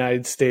religion of the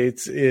United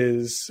States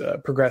is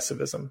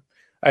progressivism.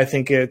 I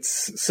think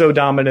it's so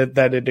dominant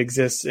that it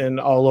exists in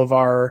all of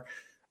our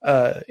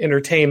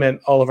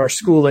entertainment, all of our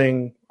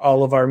schooling,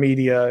 all of our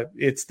media.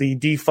 It's the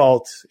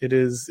default. It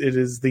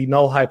is the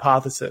null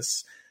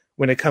hypothesis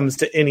when it comes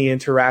to any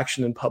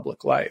interaction in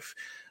public life.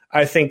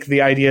 I think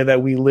the idea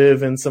that we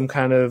live in some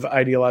kind of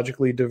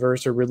ideologically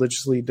diverse or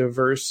religiously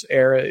diverse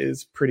era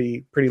is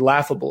pretty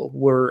laughable.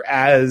 We're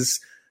as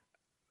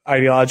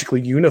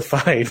ideologically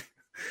unified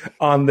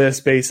on this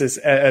basis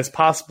as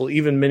possible.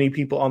 Even many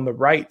people on the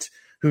right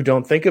who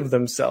don't think of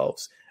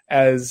themselves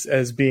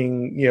as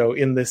being,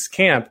 in this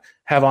camp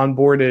have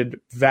onboarded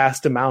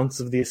vast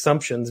amounts of the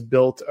assumptions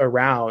built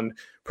around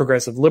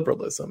progressive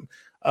liberalism.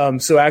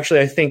 So actually,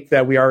 I think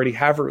that we already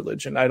have a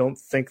religion. I don't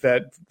think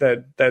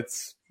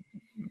that's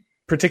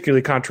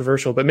particularly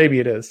controversial, but maybe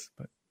it is.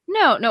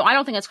 No, I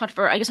don't think that's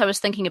controversial. I guess I was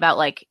thinking about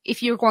like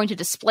if you're going to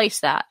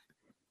displace that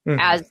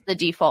as the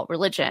default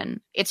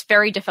religion, it's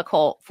very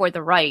difficult for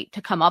the right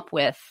to come up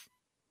with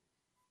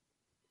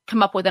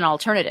an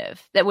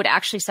alternative that would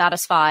actually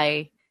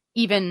satisfy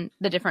even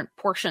the different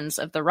portions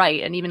of the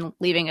right, and even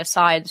leaving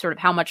aside sort of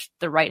how much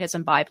the right has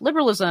imbibed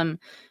liberalism.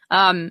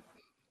 I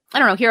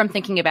don't know. Here I'm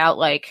thinking about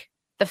like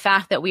the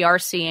fact that we are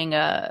seeing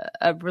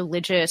a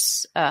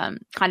religious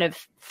kind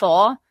of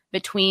thaw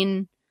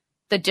between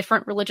the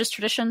different religious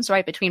traditions,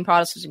 right? Between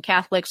Protestants and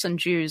Catholics and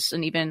Jews,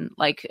 and even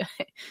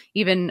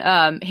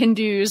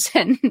Hindus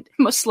and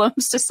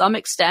Muslims to some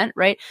extent,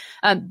 right?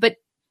 But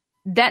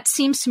that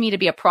seems to me to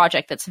be a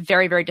project that's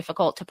very, very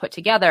difficult to put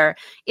together.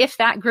 If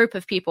that group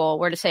of people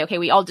were to say, okay,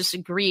 we all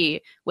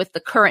disagree with the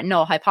current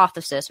null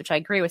hypothesis, which I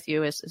agree with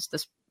you is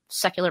this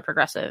secular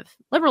progressive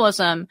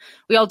liberalism,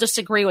 we all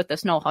disagree with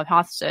this null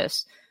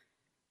hypothesis.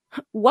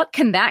 What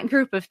can that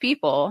group of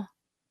people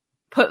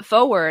put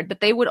forward that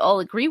they would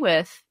all agree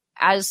with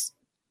as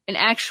an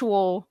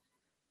actual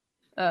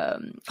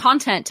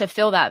content to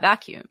fill that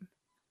vacuum?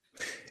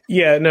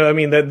 Yeah, no, I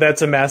mean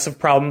that's a massive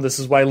problem. This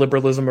is why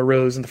liberalism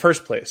arose in the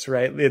first place,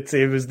 right?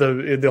 It was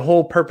the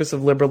whole purpose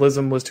of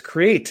liberalism was to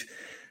create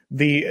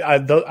the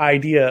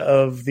idea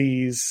of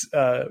these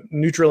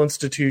neutral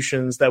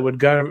institutions that would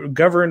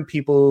govern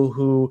people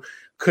who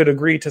could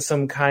agree to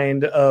some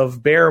kind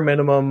of bare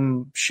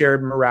minimum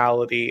shared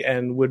morality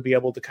and would be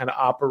able to kind of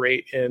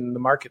operate in the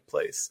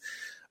marketplace.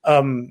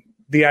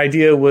 The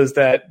idea was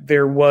that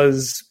there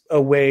was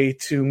a way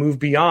to move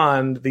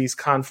beyond these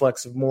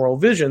conflicts of moral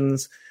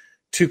visions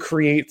to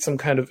create some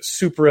kind of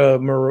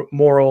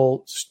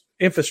supra-moral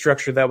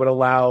infrastructure that would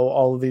allow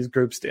all of these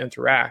groups to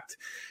interact.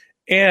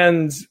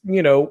 And,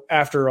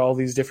 after all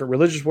these different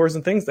religious wars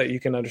and things, that you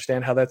can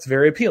understand how that's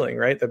very appealing,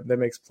 right? That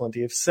makes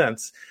plenty of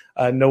sense.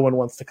 No one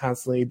wants to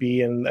constantly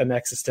be in an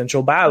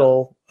existential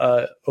battle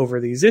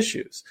over these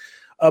issues.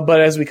 But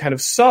as we kind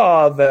of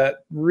saw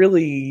that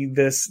really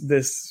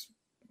this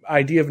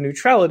idea of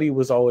neutrality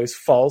was always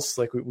false,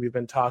 like we've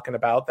been talking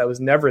about. That was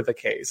never the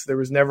case. There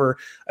was never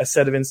a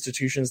set of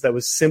institutions that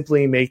was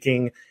simply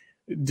making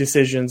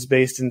decisions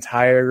based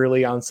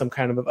entirely on some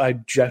kind of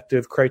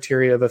objective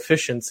criteria of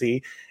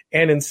efficiency.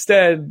 And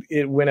instead,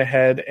 it went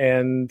ahead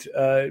and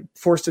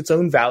forced its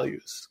own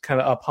values kind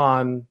of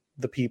upon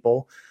the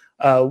people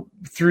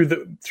through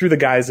the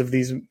guise of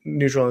these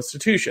neutral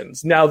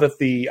institutions. Now that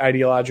the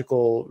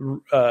ideological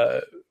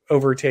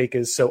overtake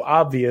is so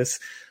obvious,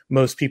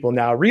 most people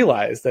now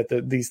realize that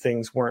these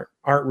things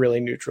aren't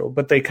really neutral,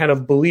 but they kind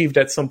of believed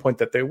at some point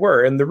that they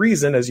were. And the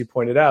reason, as you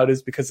pointed out,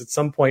 is because at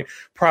some point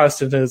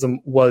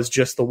Protestantism was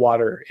just the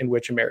water in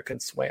which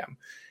Americans swam.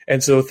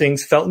 And so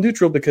things felt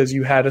neutral because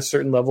you had a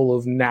certain level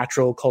of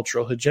natural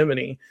cultural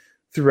hegemony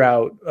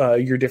throughout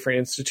your different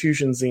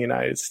institutions in the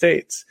United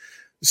States.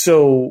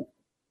 So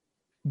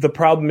the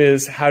problem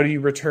is, how do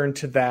you return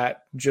to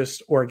that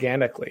just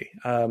organically?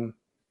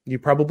 You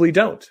probably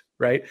don't,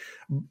 right?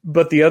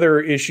 But the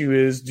other issue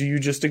is, do you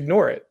just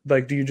ignore it?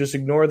 Like, do you just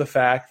ignore the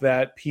fact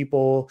that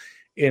people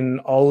in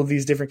all of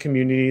these different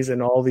communities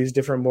and all these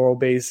different moral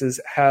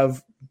bases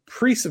have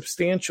pretty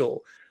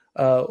substantial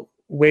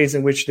ways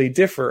in which they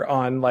differ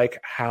on like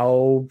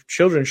how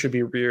children should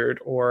be reared,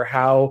 or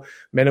how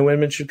men and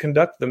women should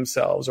conduct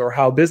themselves, or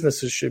how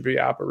businesses should be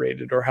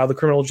operated, or how the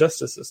criminal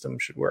justice system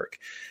should work?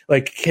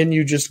 Like, can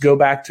you just go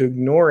back to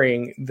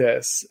ignoring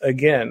this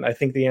again? I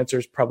think the answer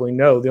is probably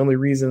no. The only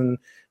reason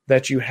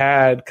that you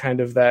had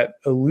kind of that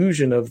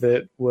illusion of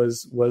it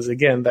was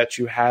again, that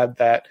you had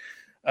that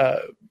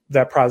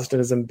that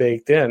Protestantism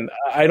baked in.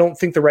 I don't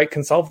think the right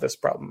can solve this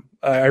problem.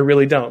 I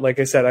really don't. Like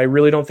I said, I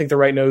really don't think the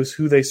right knows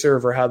who they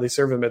serve or how they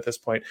serve them at this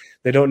point.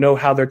 They don't know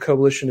how their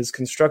coalition is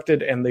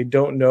constructed, and they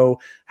don't know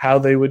how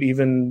they would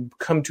even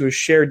come to a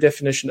shared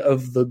definition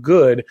of the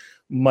good,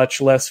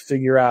 much less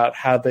figure out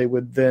how they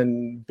would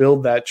then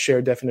build that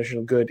shared definition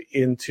of good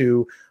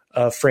into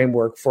a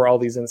framework for all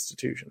these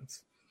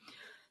institutions.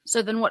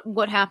 So then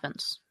what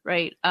happens,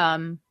 right?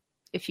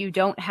 If you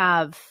don't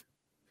have...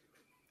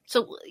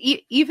 So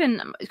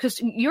even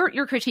because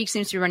your critique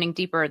seems to be running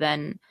deeper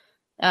than,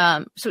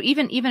 so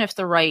even if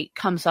the right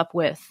comes up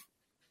with,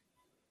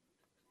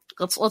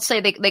 let's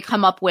say they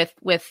come up with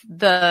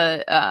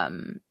the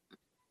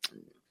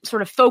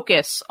sort of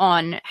focus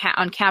on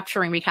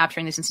recapturing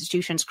these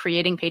institutions,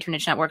 creating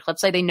patronage network.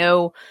 Let's say they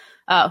know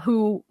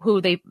who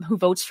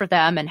votes for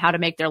them and how to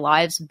make their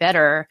lives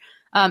better.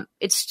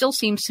 It still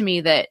seems to me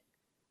that.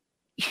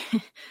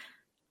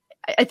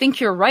 I think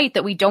you're right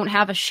that we don't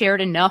have a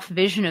shared enough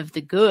vision of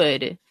the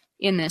good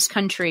in this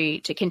country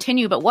to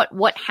continue. But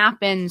what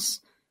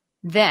happens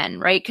then,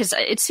 right? Because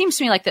it seems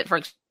to me like that,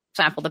 for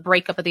example, the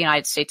breakup of the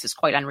United States is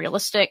quite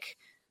unrealistic.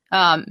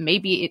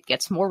 Maybe it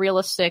gets more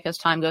realistic as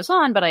time goes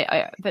on, but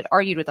I've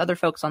argued with other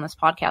folks on this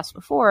podcast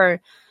before.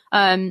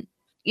 A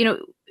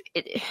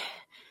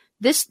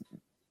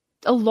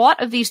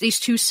lot of these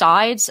two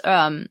sides,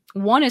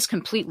 one is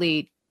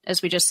completely,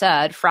 as we just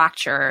said,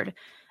 fractured.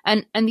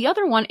 And the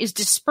other one is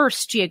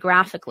dispersed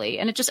geographically.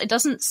 And it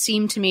doesn't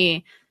seem to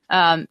me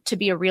to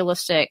be a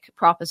realistic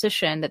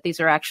proposition that these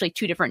are actually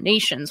two different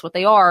nations. What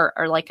they are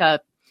like a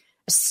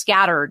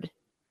scatter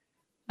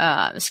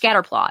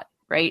plot,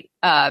 right?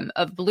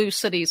 Of blue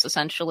cities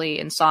essentially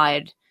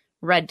inside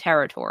red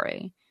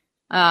territory.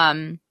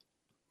 Where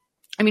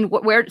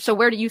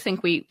do you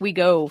think we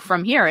go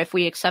from here if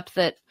we accept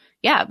that,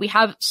 yeah, we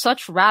have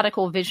such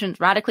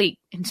radically,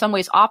 in some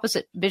ways,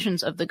 opposite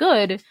visions of the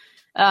good?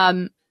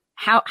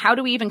 How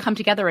do we even come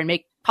together and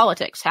make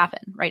politics happen,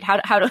 right?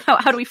 How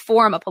do we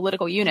form a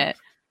political unit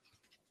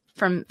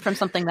from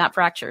something that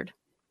fractured?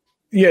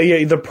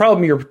 Yeah. The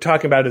problem you're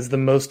talking about is the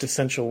most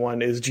essential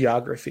one is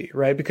geography,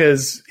 right?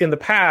 Because in the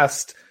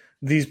past,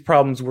 these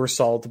problems were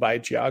solved by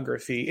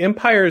geography.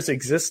 Empires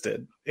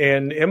existed,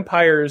 and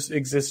empires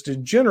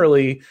existed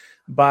generally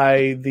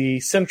by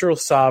the central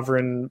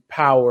sovereign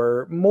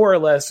power, more or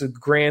less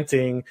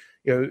granting,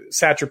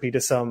 satrapy to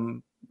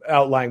some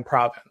outlying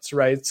province,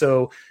 right?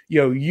 So,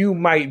 you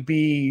might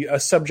be a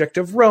subject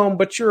of Rome,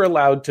 but you're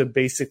allowed to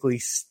basically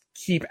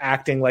keep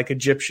acting like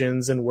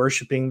Egyptians and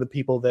worshiping the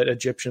people that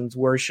Egyptians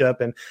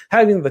worship and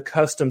having the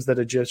customs that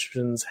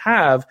Egyptians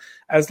have,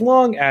 as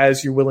long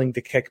as you're willing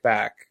to kick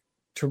back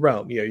to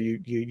Rome.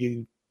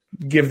 You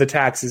give the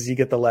taxes, you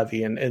get the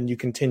levy, and you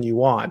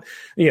continue on.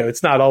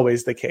 It's not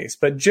always the case,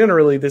 but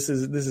generally this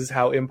is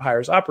how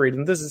empires operate,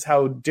 and this is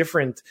how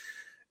different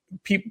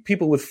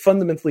people with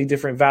fundamentally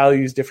different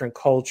values, different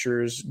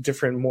cultures,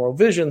 different moral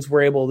visions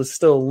were able to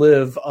still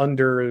live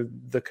under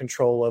the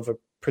control of a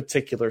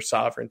particular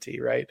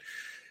sovereignty, right?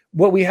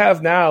 What we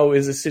have now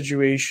is a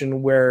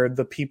situation where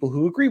the people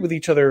who agree with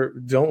each other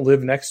don't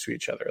live next to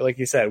each other. Like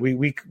you said,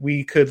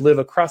 we could live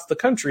across the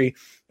country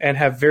and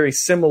have very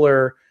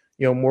similar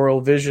moral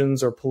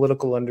visions or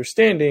political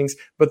understandings,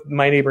 but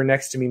my neighbor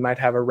next to me might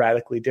have a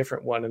radically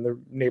different one, and the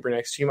neighbor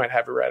next to you might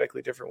have a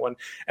radically different one.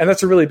 And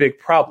that's a really big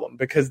problem,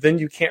 because then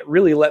you can't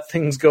really let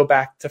things go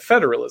back to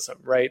federalism,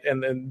 right?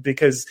 And then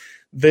because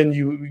then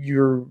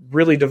you're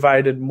really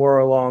divided more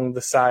along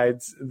the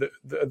sides,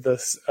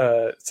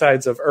 the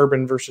sides of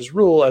urban versus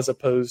rural, as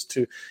opposed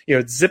to,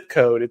 it's zip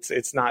code,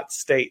 it's not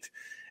state.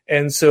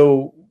 And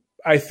so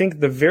I think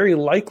the very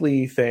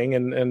likely thing,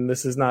 and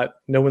this is not,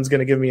 no one's going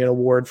to give me an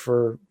award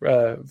for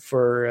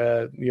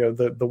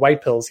the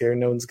white pills here.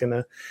 No one's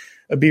going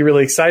to be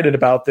really excited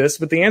about this,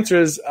 but the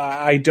answer is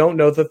I don't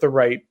know that the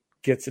right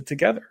gets it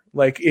together.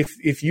 Like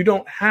if you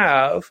don't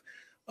have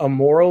a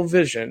moral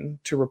vision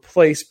to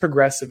replace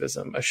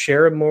progressivism, a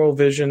shared moral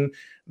vision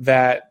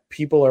that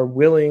people are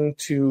willing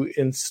to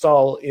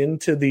install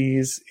into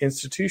these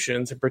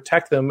institutions and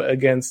protect them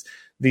against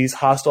these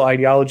hostile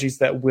ideologies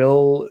that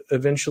will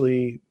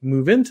eventually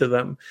move into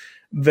them,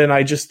 then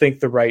I just think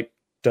the right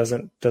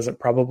doesn't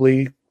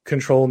probably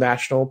control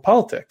national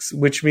politics,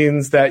 which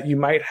means that you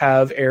might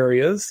have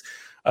areas.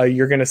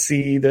 You're going to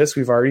see this.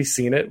 We've already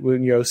seen it.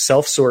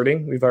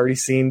 Self-sorting. We've already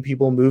seen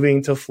people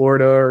moving to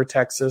Florida or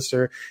Texas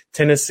or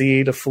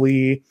Tennessee to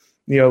flee,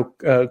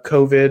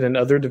 COVID and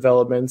other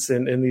developments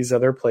in these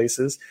other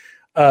places.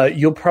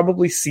 You'll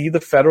probably see the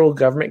federal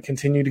government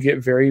continue to get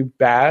very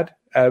bad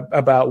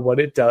about what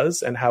it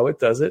does and how it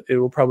does it. It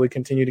will probably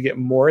continue to get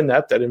more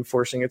inept at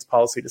enforcing its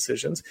policy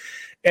decisions.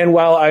 And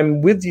while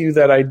I'm with you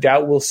that I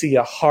doubt we'll see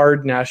a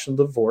hard national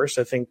divorce,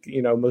 I think,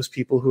 most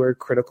people who are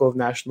critical of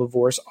national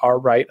divorce are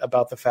right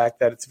about the fact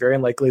that it's very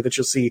unlikely that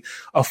you'll see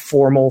a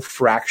formal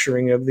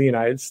fracturing of the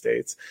United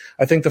States.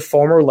 I think the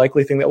far more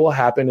likely thing that will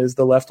happen is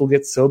the left will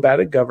get so bad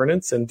at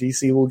governance and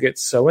DC will get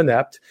so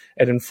inept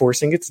at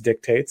enforcing its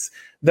dictates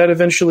that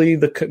eventually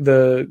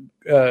the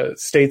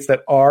states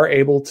that are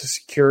able to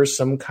secure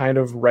some kind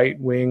of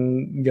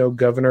right-wing,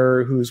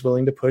 governor who's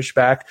willing to push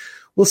back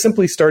will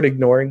simply start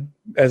ignoring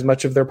as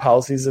much of their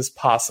policies as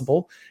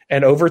possible.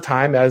 And over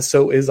time, as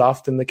so is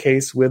often the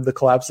case with the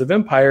collapse of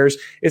empires,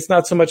 it's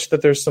not so much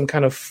that there's some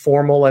kind of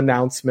formal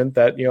announcement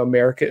that,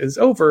 America is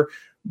over,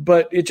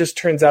 but it just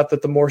turns out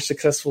that the more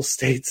successful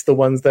states, the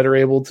ones that are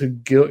able to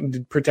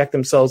protect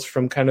themselves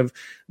from kind of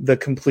the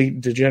complete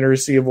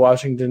degeneracy of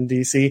Washington,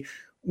 D.C.,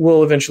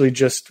 will eventually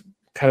just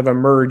kind of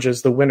emerge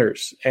as the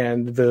winners,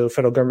 and the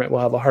federal government will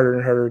have a harder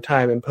and harder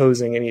time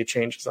imposing any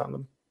changes on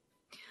them.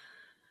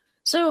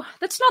 So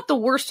that's not the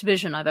worst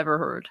vision I've ever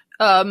heard.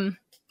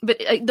 But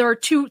there are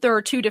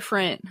two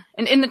different,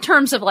 and in the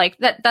terms of like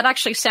that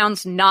actually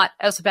sounds not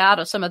as bad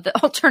as some of the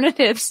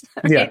alternatives.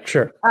 Right? Yeah,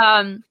 sure.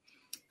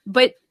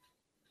 But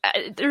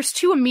there's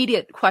two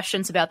immediate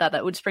questions about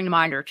that would spring to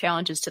mind, or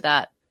challenges to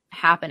that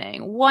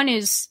happening. One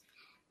is,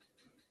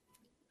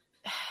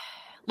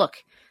 look,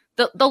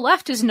 the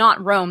left is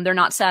not Rome. They're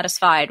not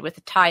satisfied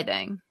with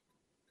tithing,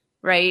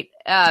 right?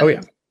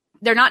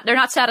 They're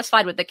not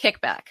satisfied with the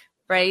kickback,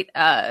 right?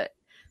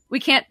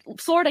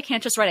 Florida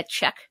can't just write a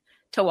check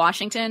to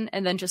Washington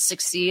and then just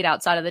succeed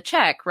outside of the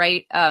check,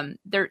 right?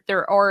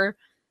 There are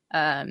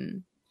a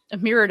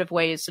myriad of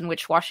ways in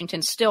which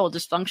Washington, still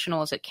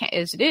dysfunctional as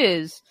it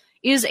is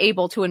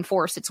able to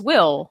enforce its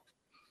will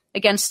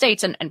against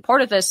states. And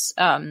part of this,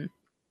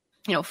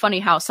 funny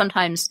how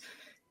sometimes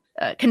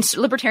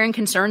libertarian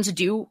concerns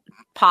do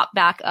pop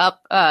back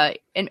up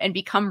and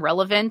become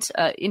relevant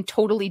in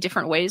totally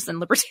different ways than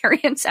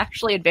libertarians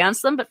actually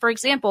advance them. But for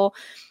example,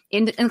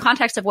 in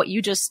context of what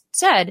you just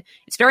said,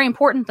 it's very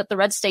important that the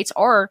red states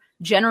are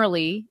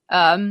generally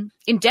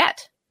in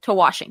debt to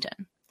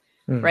Washington,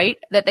 right?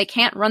 That they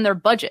can't run their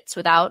budgets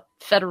without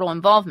federal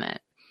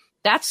involvement.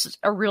 That's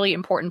a really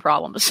important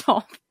problem to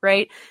solve,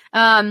 right?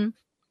 And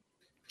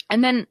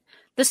then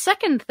the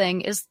second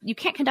thing is you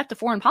can't conduct a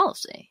foreign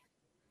policy,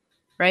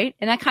 right?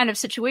 In that kind of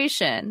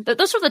situation.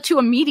 Those are the two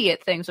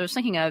immediate things I was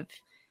thinking of.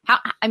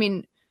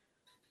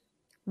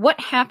 What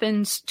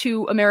happens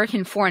to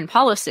American foreign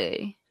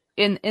policy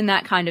in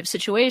that kind of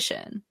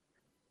situation?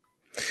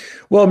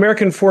 Well,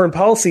 American foreign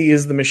policy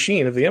is the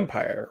machine of the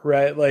empire,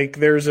 right? Like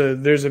there's a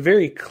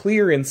very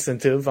clear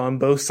incentive on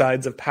both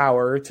sides of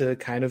power to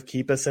kind of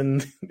keep us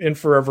in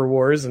forever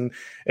wars and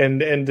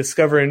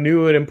discover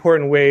new and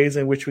important ways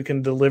in which we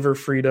can deliver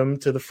freedom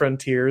to the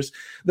frontiers.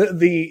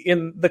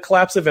 In the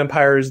collapse of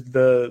empires,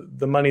 the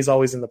money's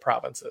always in the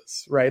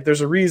provinces, right?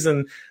 There's a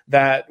reason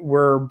that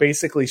we're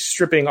basically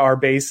stripping our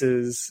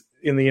bases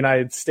in the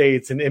United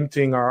States and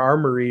emptying our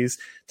armories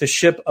to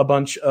ship a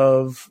bunch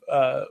of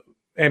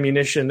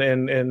ammunition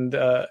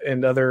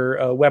and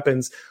other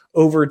weapons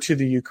over to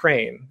the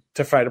Ukraine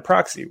to fight a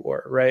proxy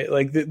war, right?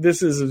 Like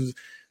this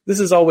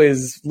is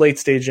always late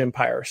stage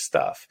empire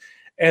stuff.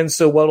 And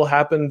so what will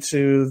happen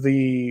to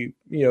the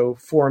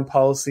foreign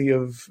policy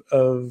of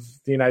the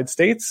United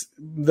States?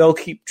 They'll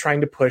keep trying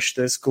to push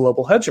this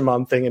global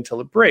hegemon thing until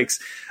it breaks.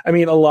 I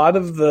mean, a lot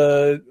of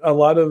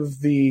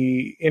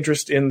the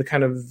interest in the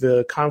kind of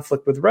the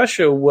conflict with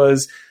Russia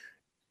was,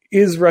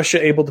 is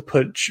Russia able to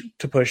push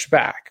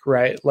back,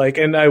 right? Like,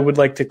 and I would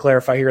like to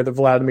clarify here that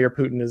Vladimir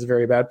Putin is a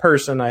very bad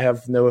person. I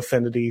have no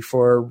affinity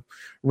for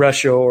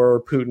Russia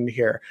or Putin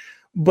here.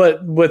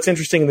 But what's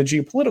interesting in the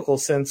geopolitical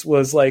sense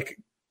was like,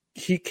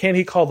 can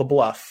he call the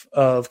bluff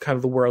of kind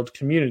of the world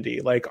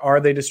community? Like,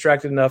 are they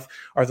distracted enough?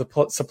 Are the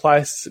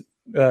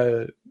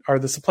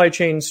supply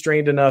chains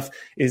strained enough?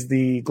 Is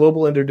the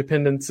global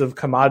interdependence of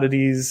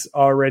commodities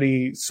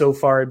already so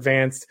far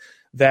advanced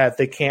that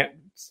they can't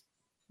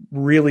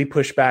really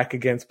push back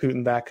against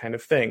Putin, that kind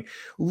of thing?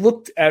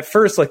 Looked at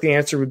first like the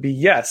answer would be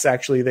yes.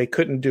 Actually, they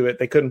couldn't do it.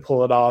 They couldn't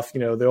pull it off.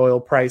 The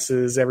oil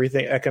prices,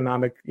 everything,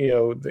 economic,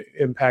 the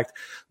impact.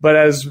 But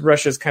as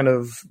Russia's kind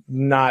of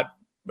not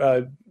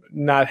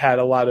had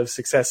a lot of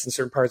success in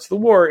certain parts of the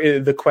war,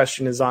 the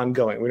question is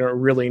ongoing. We don't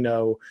really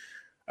know.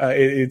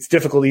 It's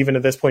difficult even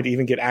at this point to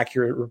even get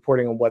accurate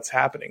reporting on what's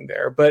happening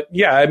there. But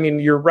yeah, I mean,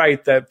 you're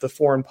right that the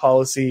foreign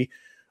policy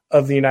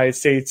of the United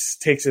States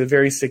takes a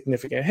very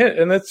significant hit.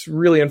 And that's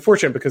really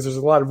unfortunate because there's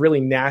a lot of really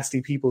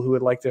nasty people who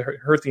would like to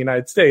hurt the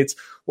United States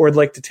or would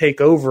like to take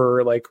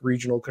over like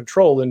regional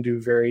control and do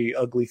very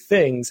ugly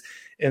things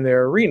in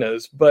their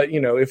arenas. But,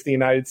 if the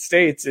United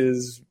States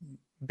is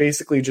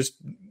basically just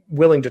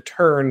willing to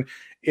turn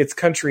its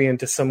country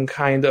into some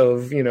kind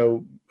of,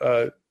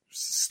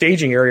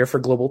 staging area for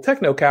global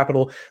techno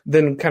capital,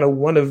 then kind of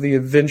one of the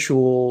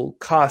eventual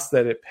costs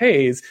that it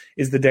pays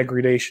is the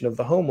degradation of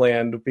the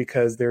homeland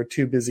because they're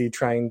too busy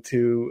trying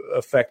to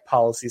affect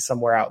policy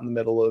somewhere out in the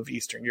middle of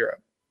Eastern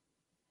Europe.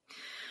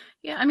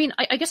 Yeah, I mean,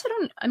 I guess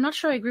I'm not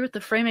sure I agree with the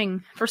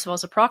framing, first of all,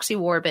 as a proxy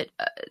war, but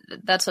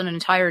that's an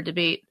entire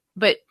debate.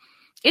 But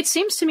it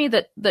seems to me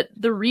that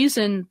the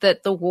reason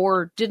that the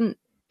war didn't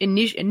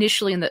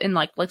initially in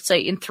like, let's say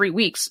in 3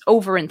 weeks,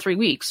 over in 3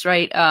 weeks,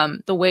 right?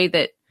 The way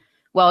that,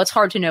 well, it's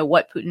hard to know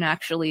what Putin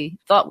actually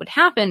thought would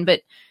happen, but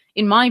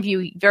in my view,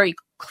 he very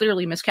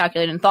clearly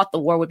miscalculated and thought the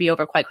war would be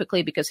over quite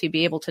quickly because he'd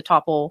be able to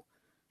topple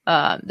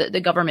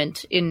the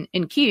government in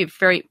Kyiv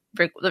very,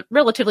 very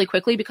relatively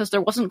quickly, because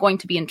there wasn't going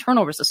to be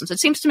internal resistance. It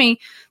seems to me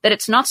that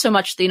it's not so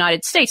much the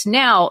United States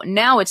now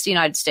it's the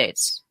United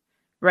States,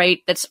 right,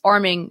 that's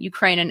arming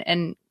Ukraine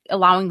and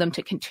allowing them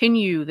to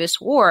continue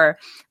this war.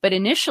 But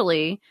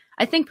initially,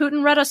 I think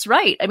Putin read us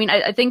right. I mean,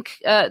 I think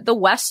the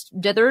West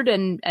dithered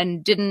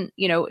and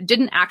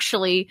didn't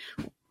actually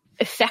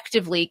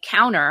effectively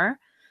counter.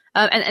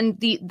 And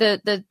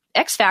the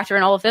X factor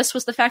in all of this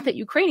was the fact that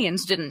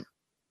Ukrainians didn't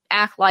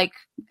act like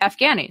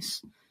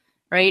Afghanis,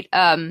 right?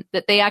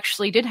 That they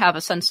actually did have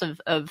a sense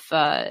of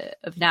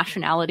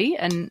nationality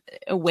and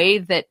a way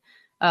that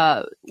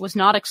was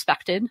not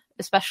expected,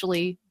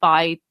 especially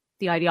by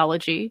the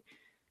ideology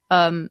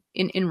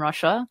in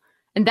Russia.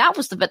 And that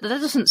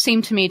doesn't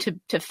seem to me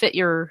to fit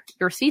your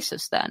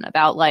thesis then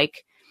about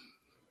like,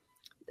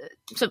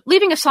 so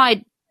leaving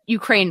aside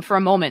Ukraine for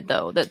a moment,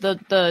 though,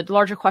 the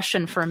larger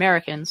question for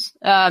Americans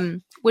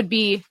would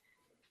be,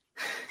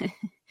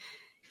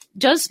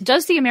 does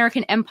the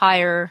American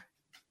empire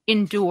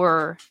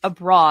endure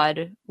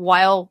abroad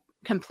while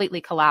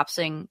completely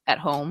collapsing at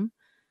home?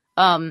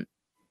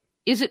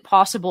 Is it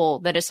possible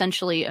that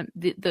essentially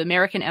the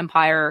American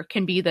empire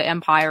can be the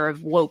empire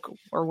of woke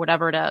or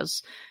whatever it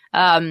is,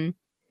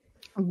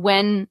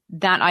 when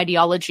that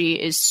ideology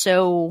is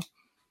so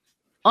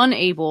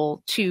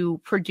unable to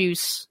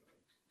produce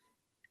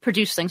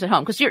things at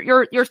home? Because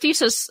your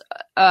thesis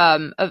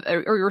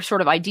or your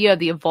sort of idea of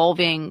the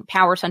evolving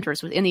power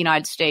centers within the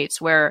United States,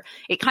 where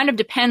it kind of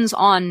depends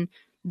on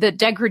the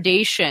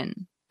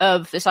degradation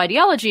of this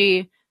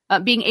ideology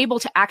being able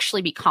to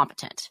actually be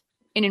competent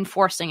in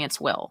enforcing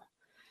its will.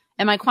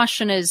 And my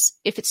question is,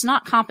 if it's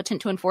not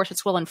competent to enforce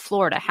its will in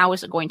Florida, how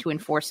is it going to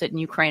enforce it in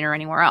Ukraine or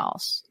anywhere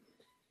else?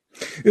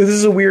 This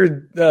is a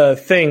weird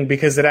thing,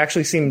 because it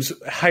actually seems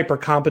hyper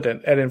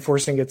competent at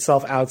enforcing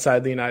itself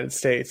outside the United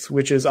States,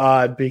 which is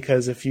odd,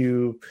 because if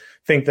you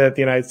think that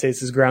the United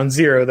States is ground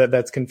zero,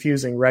 that's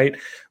confusing, right?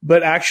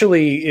 But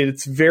actually,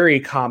 it's very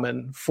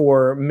common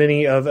for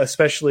many of,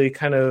 especially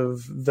kind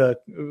of the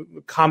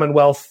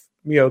Commonwealth,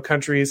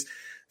 countries,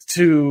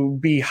 to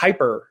be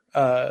hyper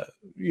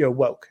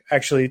woke,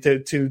 actually,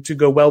 to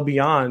go well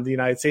beyond the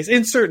United States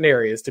in certain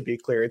areas. To be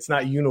clear, it's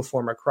not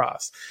uniform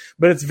across,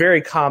 but it's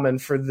very common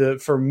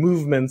for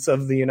movements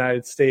of the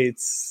United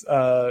States,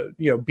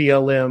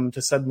 BLM,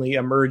 to suddenly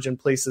emerge in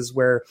places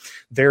where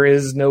there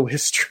is no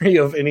history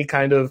of any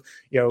kind of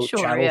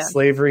chattel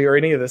slavery or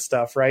any of this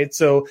stuff, right?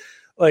 So,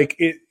 like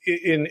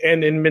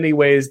in many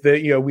ways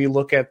that we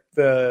look at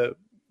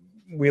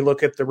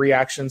the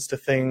reactions to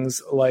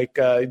things like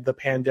the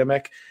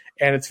pandemic.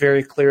 And it's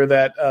very clear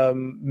that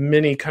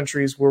many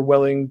countries were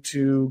willing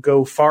to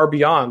go far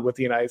beyond what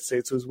the United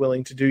States was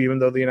willing to do, even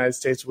though the United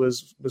States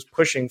was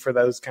pushing for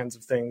those kinds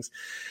of things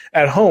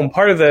at home.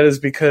 Part of that is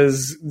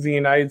because the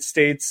United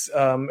States,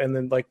 and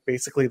then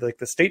basically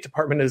the State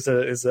Department is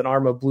an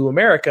arm of Blue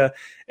America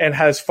and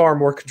has far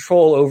more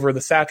control over the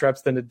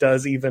satraps than it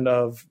does even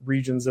of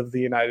regions of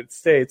the United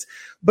States.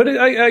 But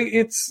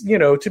it's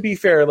to be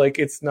fair,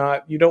 it's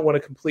not, you don't want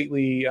to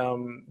completely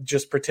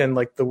just pretend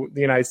like the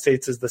United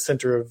States is the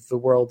center of the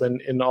world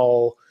and in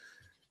all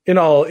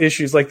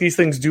issues. Like, these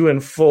things do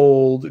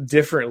unfold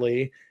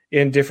differently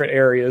in different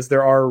areas.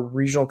 There are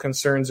regional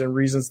concerns and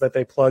reasons that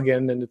they plug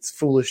in, and it's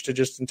foolish to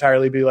just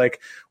entirely be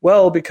like,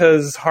 well,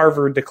 because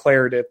Harvard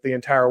declared it, the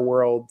entire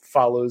world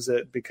follows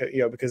it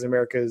because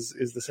America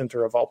is the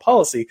center of all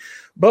policy.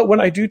 But when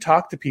I do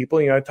talk to people,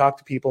 I talk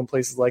to people in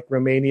places like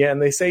Romania,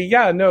 and they say,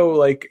 yeah, no,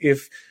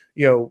 if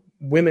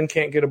women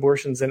can't get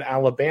abortions in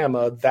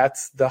Alabama,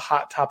 that's the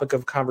hot topic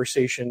of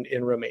conversation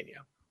in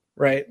Romania.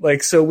 Right.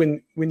 So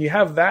when you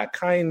have that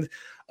kind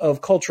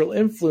of cultural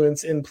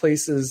influence in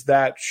places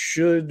that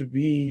should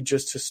be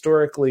just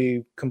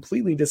historically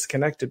completely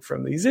disconnected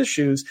from these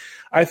issues,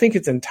 I think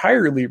it's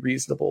entirely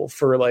reasonable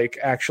for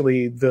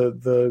actually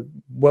the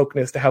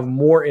wokeness to have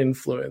more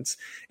influence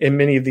in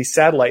many of these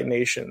satellite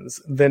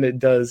nations than it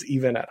does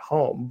even at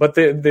home. But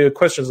the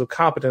questions of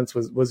competence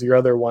was your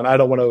other one. I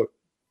don't want to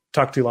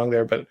talk too long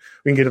there, but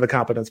we can get to the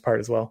competence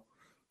part as well.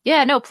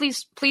 Yeah, no,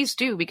 please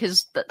do,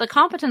 because the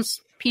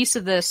competence piece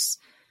of this,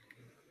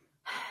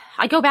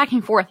 I go back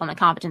and forth on the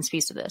competence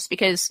piece of this,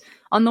 because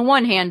on the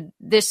one hand,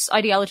 this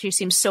ideology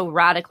seems so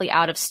radically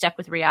out of step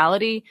with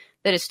reality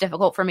that it's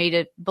difficult for me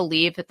to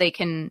believe that they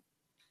can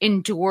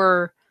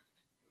endure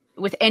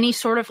with any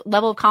sort of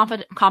level of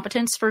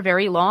competence for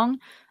very long.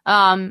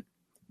 But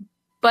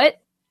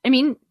I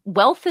mean,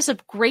 wealth is a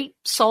great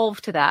solve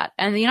to that.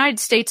 And the United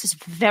States is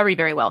very,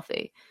 very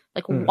wealthy.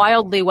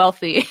 Wildly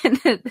wealthy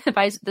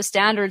by the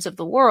standards of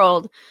the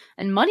world,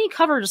 and money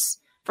covers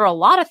for a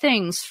lot of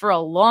things for a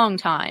long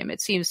time.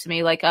 It seems to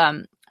me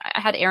I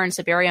had Aaron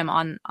Siberium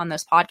on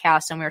this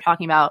podcast, and we were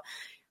talking about,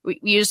 we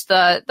used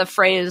the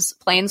phrase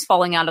planes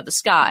falling out of the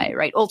sky,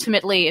 right?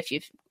 Ultimately,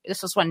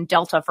 this was when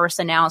Delta first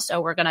announced,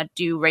 we're going to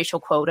do racial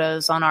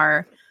quotas on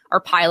our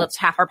pilots.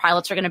 Half our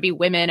pilots are going to be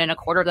women and a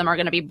quarter of them are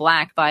going to be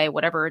black by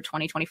whatever,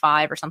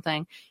 2025 or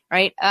something,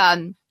 right?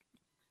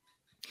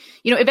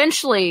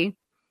 Eventually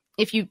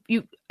if you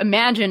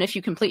imagine if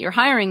you complete your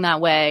hiring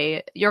that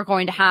way, you're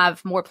going to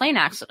have more plane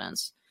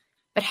accidents.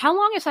 But how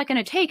long is that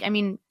going to take? I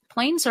mean,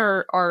 planes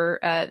are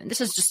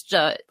this is just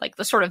like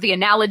the sort of the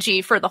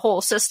analogy for the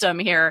whole system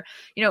here.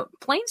 You know,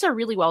 planes are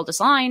really well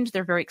designed.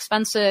 They're very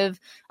expensive.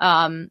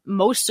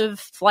 Most of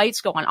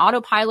flights go on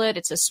autopilot.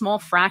 It's a small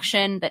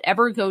fraction that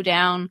ever go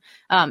down.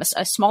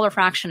 A smaller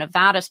fraction of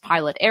that is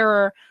pilot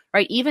error,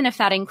 right? Even if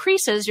that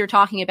increases, you're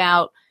talking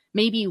about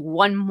maybe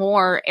one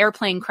more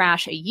airplane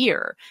crash a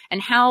year.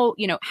 And how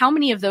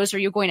many of those are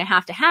you going to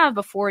have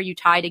before you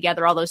tie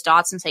together all those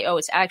dots and say, oh,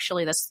 it's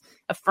actually this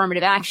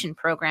affirmative action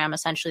program,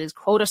 essentially this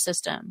quota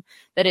system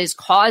that is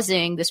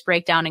causing this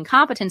breakdown in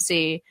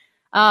competency.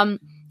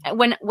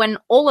 When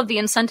all of the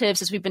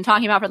incentives, as we've been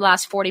talking about for the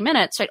last 40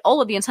 minutes, right,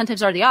 all of the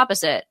incentives are the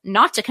opposite,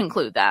 not to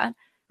conclude that,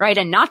 right,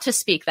 and not to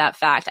speak that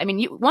fact. I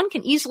mean, one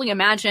can easily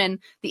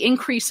imagine the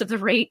increase of the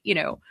rate,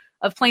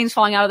 of planes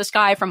falling out of the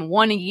sky from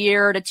 1 a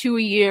year to 2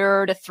 a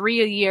year to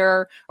 3 a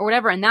year or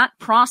whatever. And that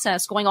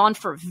process going on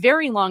for a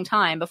very long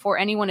time before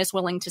anyone is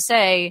willing to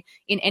say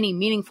in any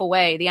meaningful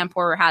way, the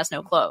emperor has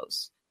no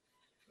clothes.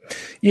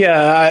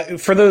 Yeah.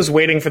 For those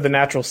waiting for the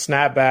natural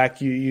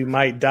snapback, you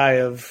might die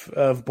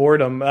of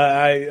boredom.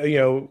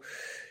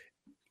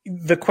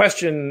 The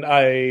question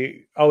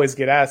I always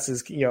get asked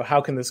is,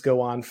 how can this go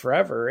on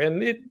forever?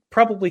 And it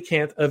probably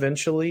can't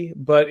eventually,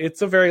 but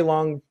it's a very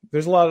long,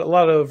 there's a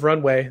lot of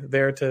runway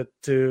there to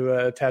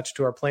attach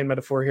to our plane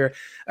metaphor here.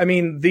 I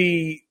mean,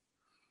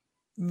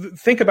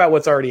 think about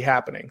what's already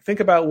happening. Think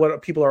about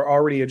what people are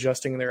already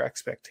adjusting their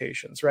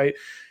expectations, right?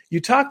 You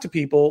talk to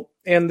people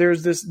and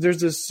there's this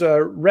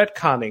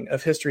retconning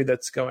of history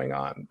that's going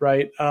on,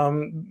 right?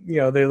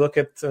 They look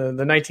at the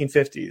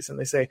 1950s and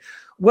they say,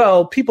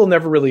 well, people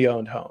never really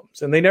owned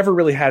homes and they never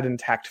really had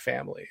intact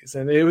families.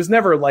 And it was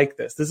never like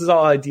this. This is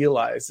all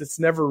idealized. It's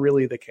never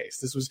really the case.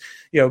 This was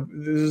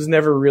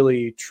never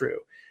really true.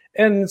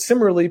 And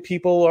similarly,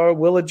 people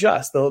will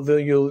adjust.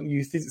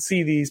 You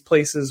see these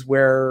places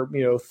where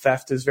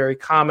theft is very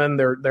common.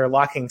 They're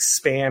locking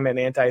spam and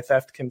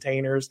anti-theft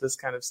containers, this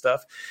kind of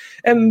stuff,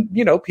 and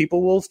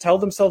people will tell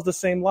themselves the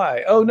same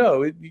lie. Oh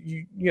no,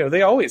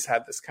 they always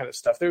had this kind of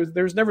stuff.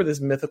 There's never this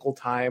mythical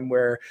time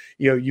where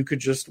you could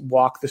just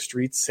walk the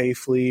streets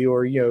safely,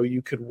 or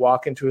you could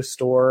walk into a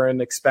store and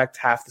expect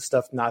half the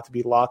stuff not to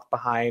be locked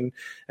behind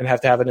and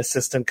have to have an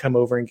assistant come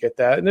over and get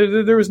that.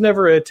 And there was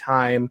never a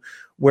time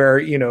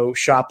where,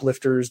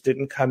 shoplifters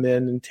didn't come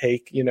in and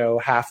take,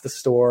 half the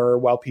store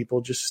while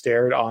people just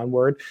stared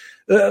onward.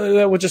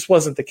 That just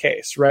wasn't the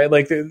case, right?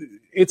 Like,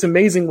 it's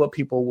amazing what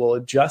people will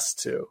adjust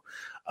to.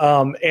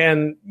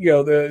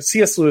 The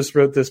C.S. Lewis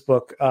wrote this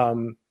book,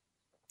 The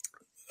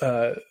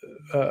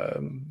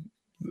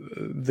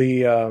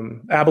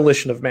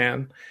Abolition of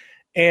Man.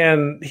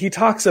 And he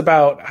talks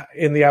about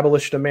in The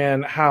Abolition of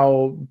Man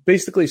how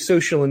basically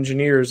social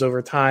engineers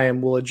over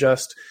time will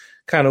adjust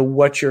kind of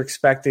what you're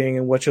expecting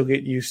and what you'll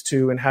get used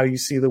to and how you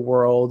see the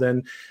world.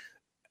 And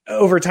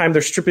over time,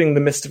 they're stripping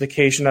the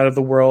mystification out of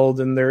the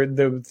world. And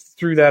they're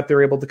through that,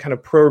 they're able to kind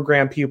of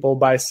program people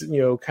by,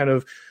 kind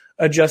of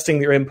adjusting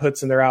their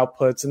inputs and their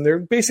outputs. And they're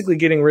basically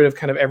getting rid of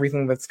kind of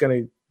everything that's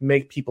going to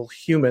make people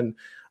human.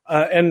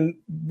 And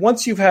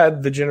once you've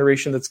had the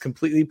generation that's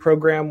completely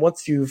programmed,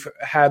 once you've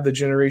had the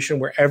generation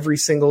where every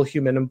single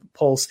human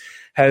impulse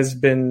has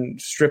been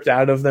stripped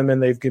out of them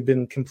and they've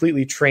been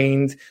completely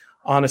trained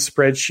on a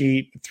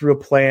spreadsheet through a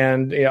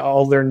plan,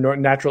 all their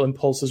natural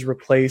impulses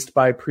replaced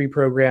by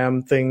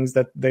pre-programmed things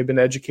that they've been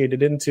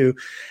educated into.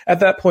 At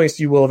that point,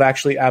 you will have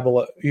actually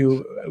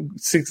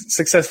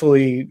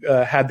successfully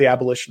had the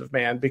abolition of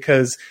man,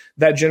 because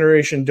that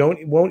generation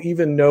won't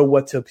even know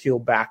what to appeal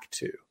back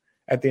to.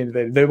 At the end of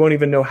the day, they won't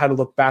even know how to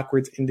look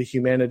backwards into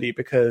humanity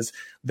because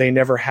they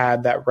never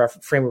had that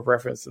frame of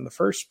reference in the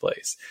first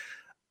place.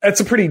 It's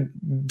a pretty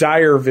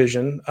dire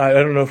vision. I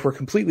don't know if we're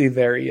completely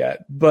there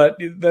yet, but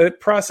the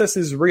process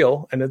is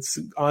real and it's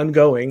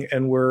ongoing,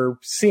 and we're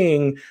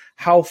seeing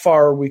how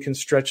far we can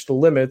stretch the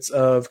limits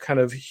of kind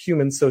of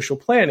human social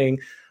planning.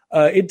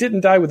 It didn't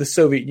die with the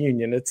Soviet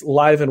Union. It's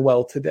alive and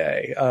well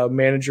today.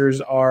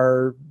 Managers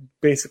are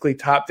basically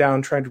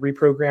top-down trying to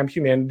reprogram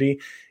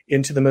humanity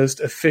into the most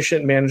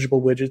efficient,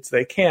 manageable widgets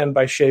they can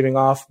by shaving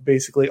off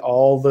basically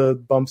all the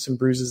bumps and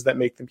bruises that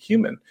make them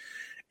human.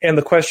 And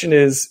the question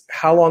is,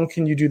 how long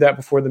can you do that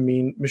before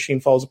the machine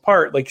falls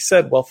apart? Like you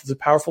said, well, if it's a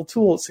powerful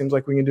tool, it seems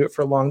like we can do it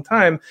for a long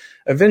time.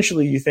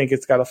 Eventually, you think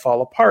it's got to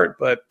fall apart,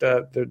 but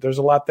there's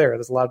a lot there.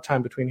 There's a lot of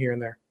time between here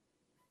and there.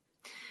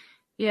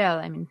 Yeah,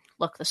 I mean,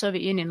 look, the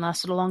Soviet Union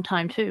lasted a long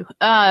time, too.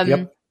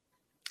 Yep.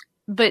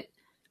 But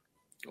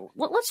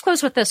let's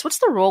close with this. What's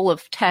the role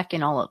of tech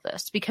in all of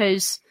this?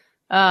 Because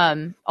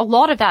a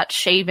lot of that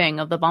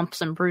shaving of the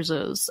bumps and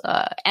bruises,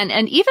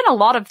 and even a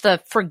lot of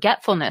the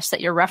forgetfulness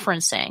that you're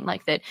referencing,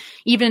 like that,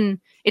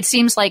 even it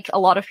seems like a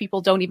lot of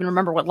people don't even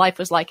remember what life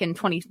was like in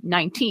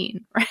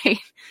 2019, right?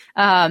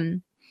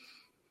 And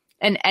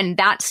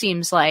that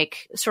seems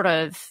like sort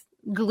of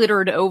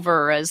glittered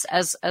over as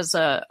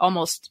a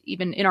almost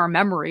even in our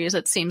memories,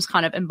 it seems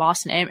kind of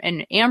embossed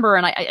in amber.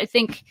 And I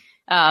think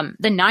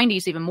the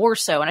 90s even more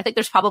so. And I think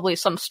there's probably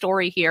some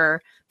story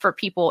here for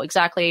people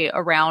exactly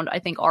around, I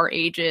think, our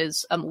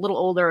ages, a little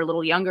older, a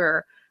little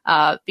younger,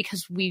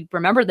 because we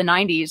remember the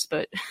 90s,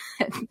 but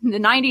the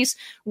 90s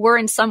were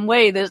in some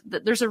way,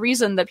 there's a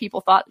reason that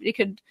people thought it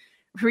could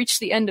reach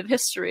the end of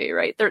history,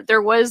 right?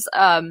 There was,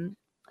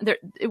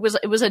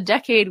 it was a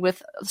decade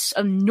with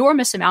an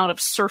enormous amount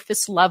of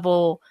surface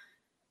level,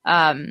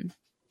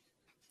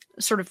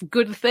 sort of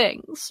good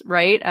things,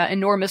 right?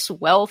 Enormous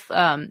wealth.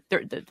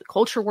 The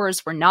culture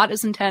wars were not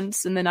as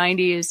intense in the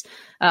 90s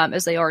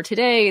as they are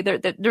today.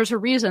 There's a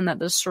reason that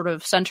this sort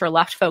of center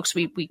left folks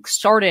we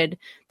started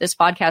this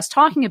podcast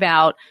talking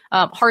about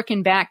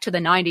harken back to the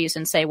 90s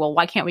and say, well,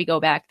 why can't we go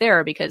back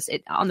there? Because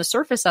on the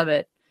surface of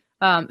it,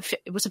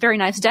 it was a very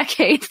nice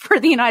decade for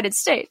the United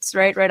States,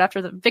 right? Right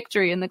after the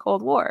victory in the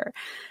Cold War.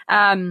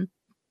 But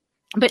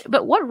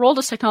what role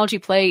does technology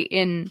play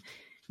in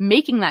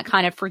making that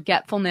kind of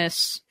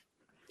forgetfulness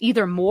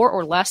either more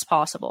or less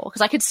possible?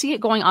 Because I could see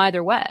it going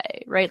either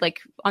way, right? Like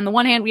on the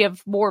one hand, we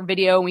have more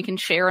video and we can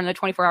share in the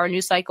 24-hour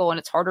news cycle, and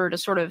it's harder to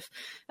sort of,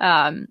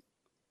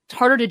 it's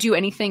harder to do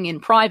anything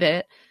in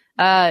private.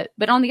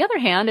 But on the other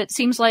hand, it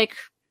seems like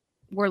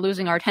we're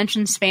losing our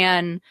attention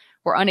span.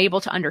 We're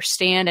unable to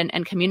understand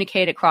and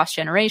communicate across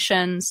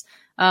generations.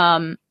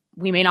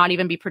 We may not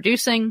even be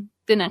producing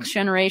the next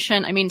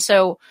generation. I mean,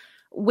 so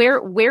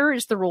where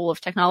is the role of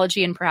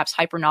technology and perhaps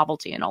hyper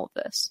novelty in all of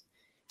this?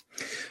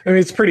 I mean,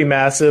 it's pretty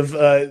massive.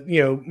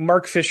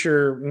 Mark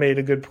Fisher made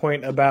a good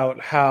point about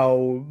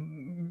how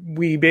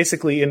we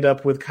basically end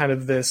up with kind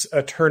of this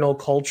eternal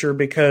culture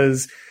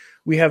because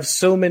we have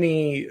so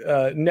many,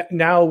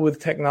 now with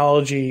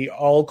technology,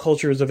 all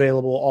culture is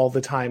available all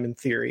the time in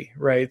theory,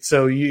 right?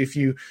 So if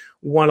you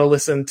want to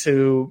listen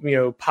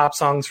to, pop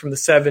songs from the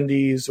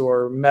 70s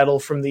or metal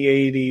from the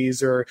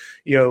 80s or,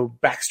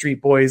 Backstreet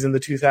Boys in the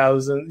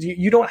 2000s,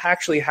 you don't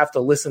actually have to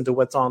listen to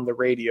what's on the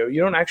radio. You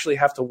don't actually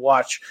have to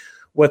watch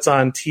what's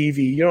on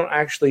TV. You don't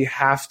actually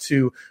have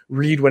to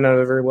read what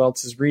everyone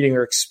else is reading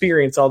or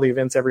experience all the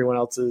events everyone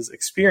else is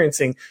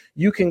experiencing.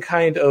 You can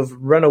kind of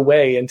run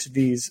away into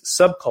these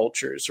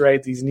subcultures,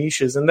 right? These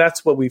niches. And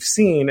that's what we've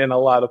seen in a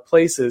lot of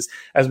places,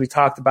 as we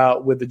talked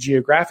about with the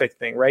geographic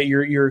thing, right?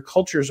 Your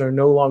cultures are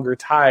no longer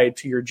tied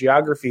to your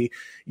geography.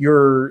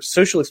 Your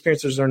social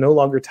experiences are no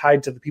longer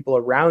tied to the people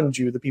around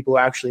you, the people who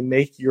actually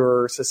make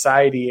your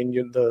society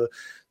and the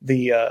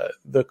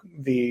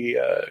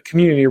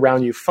community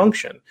around you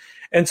function.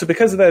 And so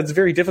because of that, it's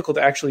very difficult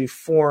to actually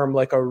form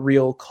like a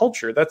real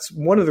culture. That's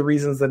one of the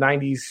reasons the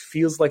 90s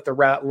feels like the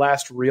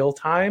last real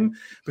time,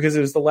 because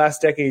it was the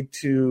last decade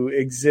to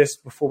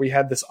exist before we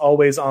had this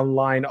always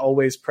online,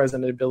 always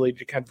present ability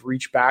to kind of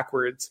reach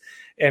backwards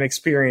and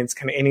experience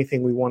kind of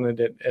anything we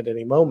wanted at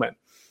any moment.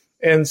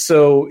 And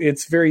so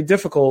it's very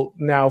difficult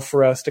now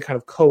for us to kind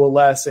of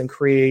coalesce and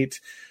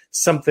create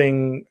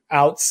something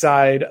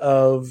outside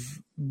of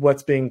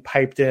what's being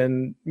piped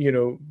in,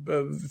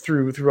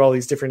 through all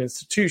these different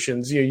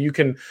institutions. You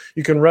can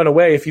run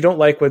away if you don't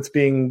like what's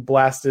being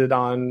blasted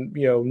on,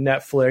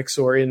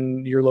 Netflix or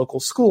in your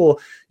local school.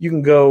 You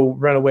can go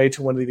run away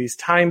to one of these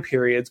time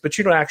periods, but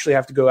you don't actually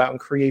have to go out and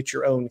create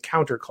your own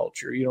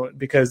counterculture,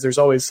 because there's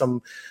always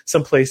some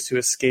place to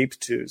escape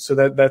to. So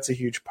that's a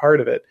huge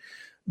part of it.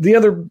 The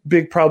other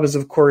big problem is,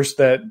 of course,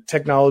 that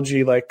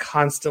technology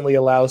constantly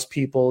allows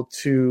people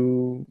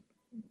to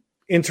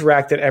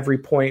interact at every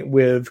point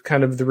with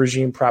kind of the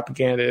regime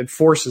propaganda. It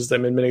forces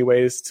them in many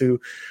ways to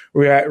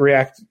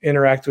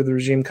interact with the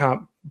regime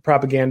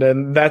propaganda.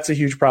 And that's a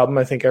huge problem.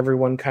 I think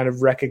everyone kind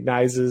of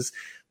recognizes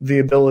the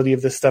ability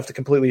of this stuff to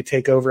completely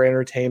take over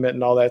entertainment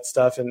and all that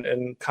stuff.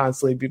 And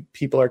constantly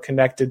people are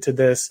connected to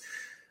this.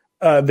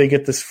 They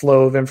get this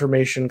flow of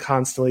information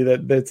constantly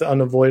that's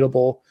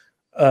unavoidable.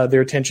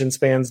 Their attention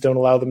spans don't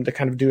allow them to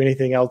kind of do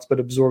anything else but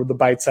absorb the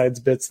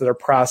bite-sized bits that are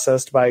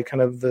processed by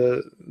kind of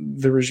the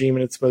regime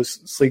in its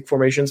most sleek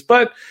formations.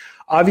 But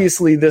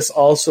obviously, this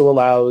also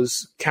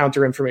allows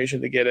counter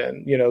information to get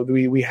in.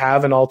 We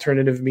have an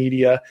alternative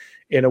media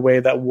in a way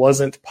that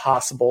wasn't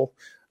possible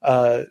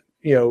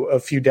a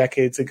few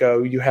decades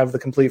ago. You have the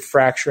complete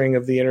fracturing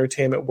of the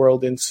entertainment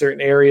world in certain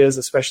areas,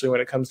 especially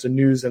when it comes to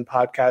news and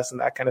podcasts and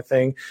that kind of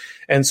thing.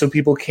 And so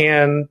people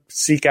can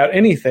seek out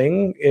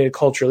anything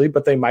culturally,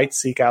 but they might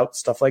seek out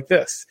stuff like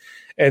this.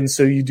 And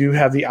so you do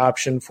have the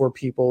option for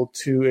people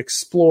to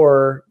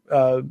explore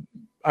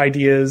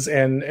ideas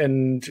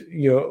and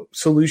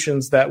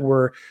solutions that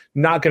were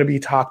not going to be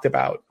talked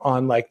about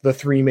on the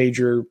three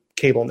major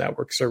cable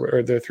networks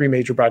or the three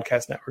major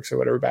broadcast networks or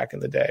whatever back in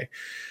the day.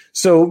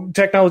 So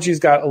technology's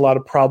got a lot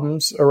of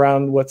problems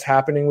around what's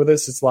happening with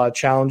this. It's a lot of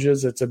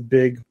challenges. It's a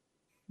big,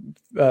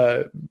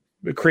 it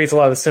creates a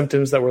lot of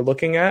symptoms that we're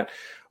looking at,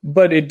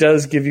 but it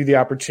does give you the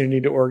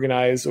opportunity to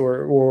organize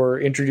or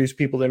introduce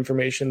people to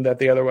information that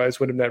they otherwise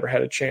would have never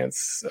had a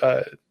chance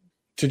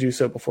to do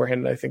so beforehand.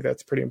 And I think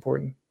that's pretty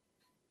important.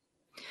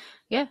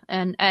 Yeah,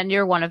 and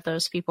you're one of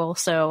those people.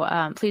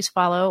 So please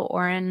follow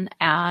Oren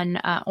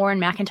and Oren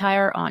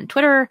McIntyre on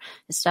Twitter,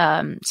 his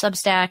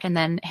Substack, and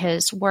then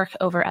his work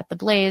over at The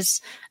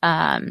Blaze.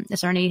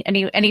 Is there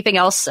anything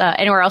else,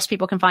 anywhere else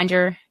people can find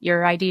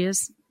your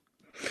ideas?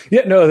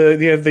 Yeah, no,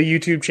 the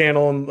YouTube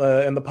channel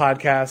and the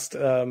podcast,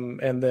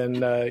 and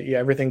then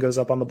everything goes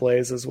up on The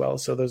Blaze as well.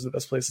 So those are the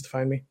best places to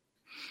find me.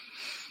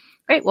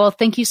 Great. Well,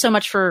 thank you so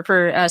much for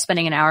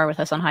spending an hour with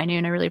us on High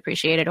Noon. I really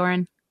appreciate it,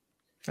 Oren.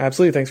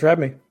 Absolutely. Thanks for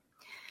having me.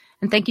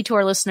 And thank you to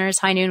our listeners.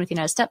 High Noon with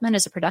Inez Stepman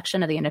is a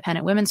production of the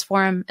Independent Women's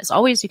Forum. As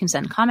always, you can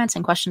send comments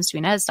and questions to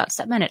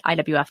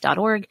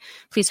inez.stepman@iwf.org.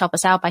 Please help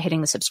us out by hitting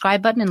the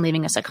subscribe button and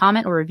leaving us a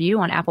comment or review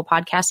on Apple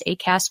Podcasts,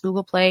 Acast,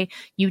 Google Play,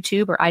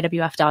 YouTube, or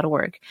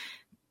iwf.org.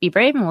 Be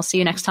brave, and we'll see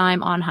you next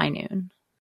time on High Noon.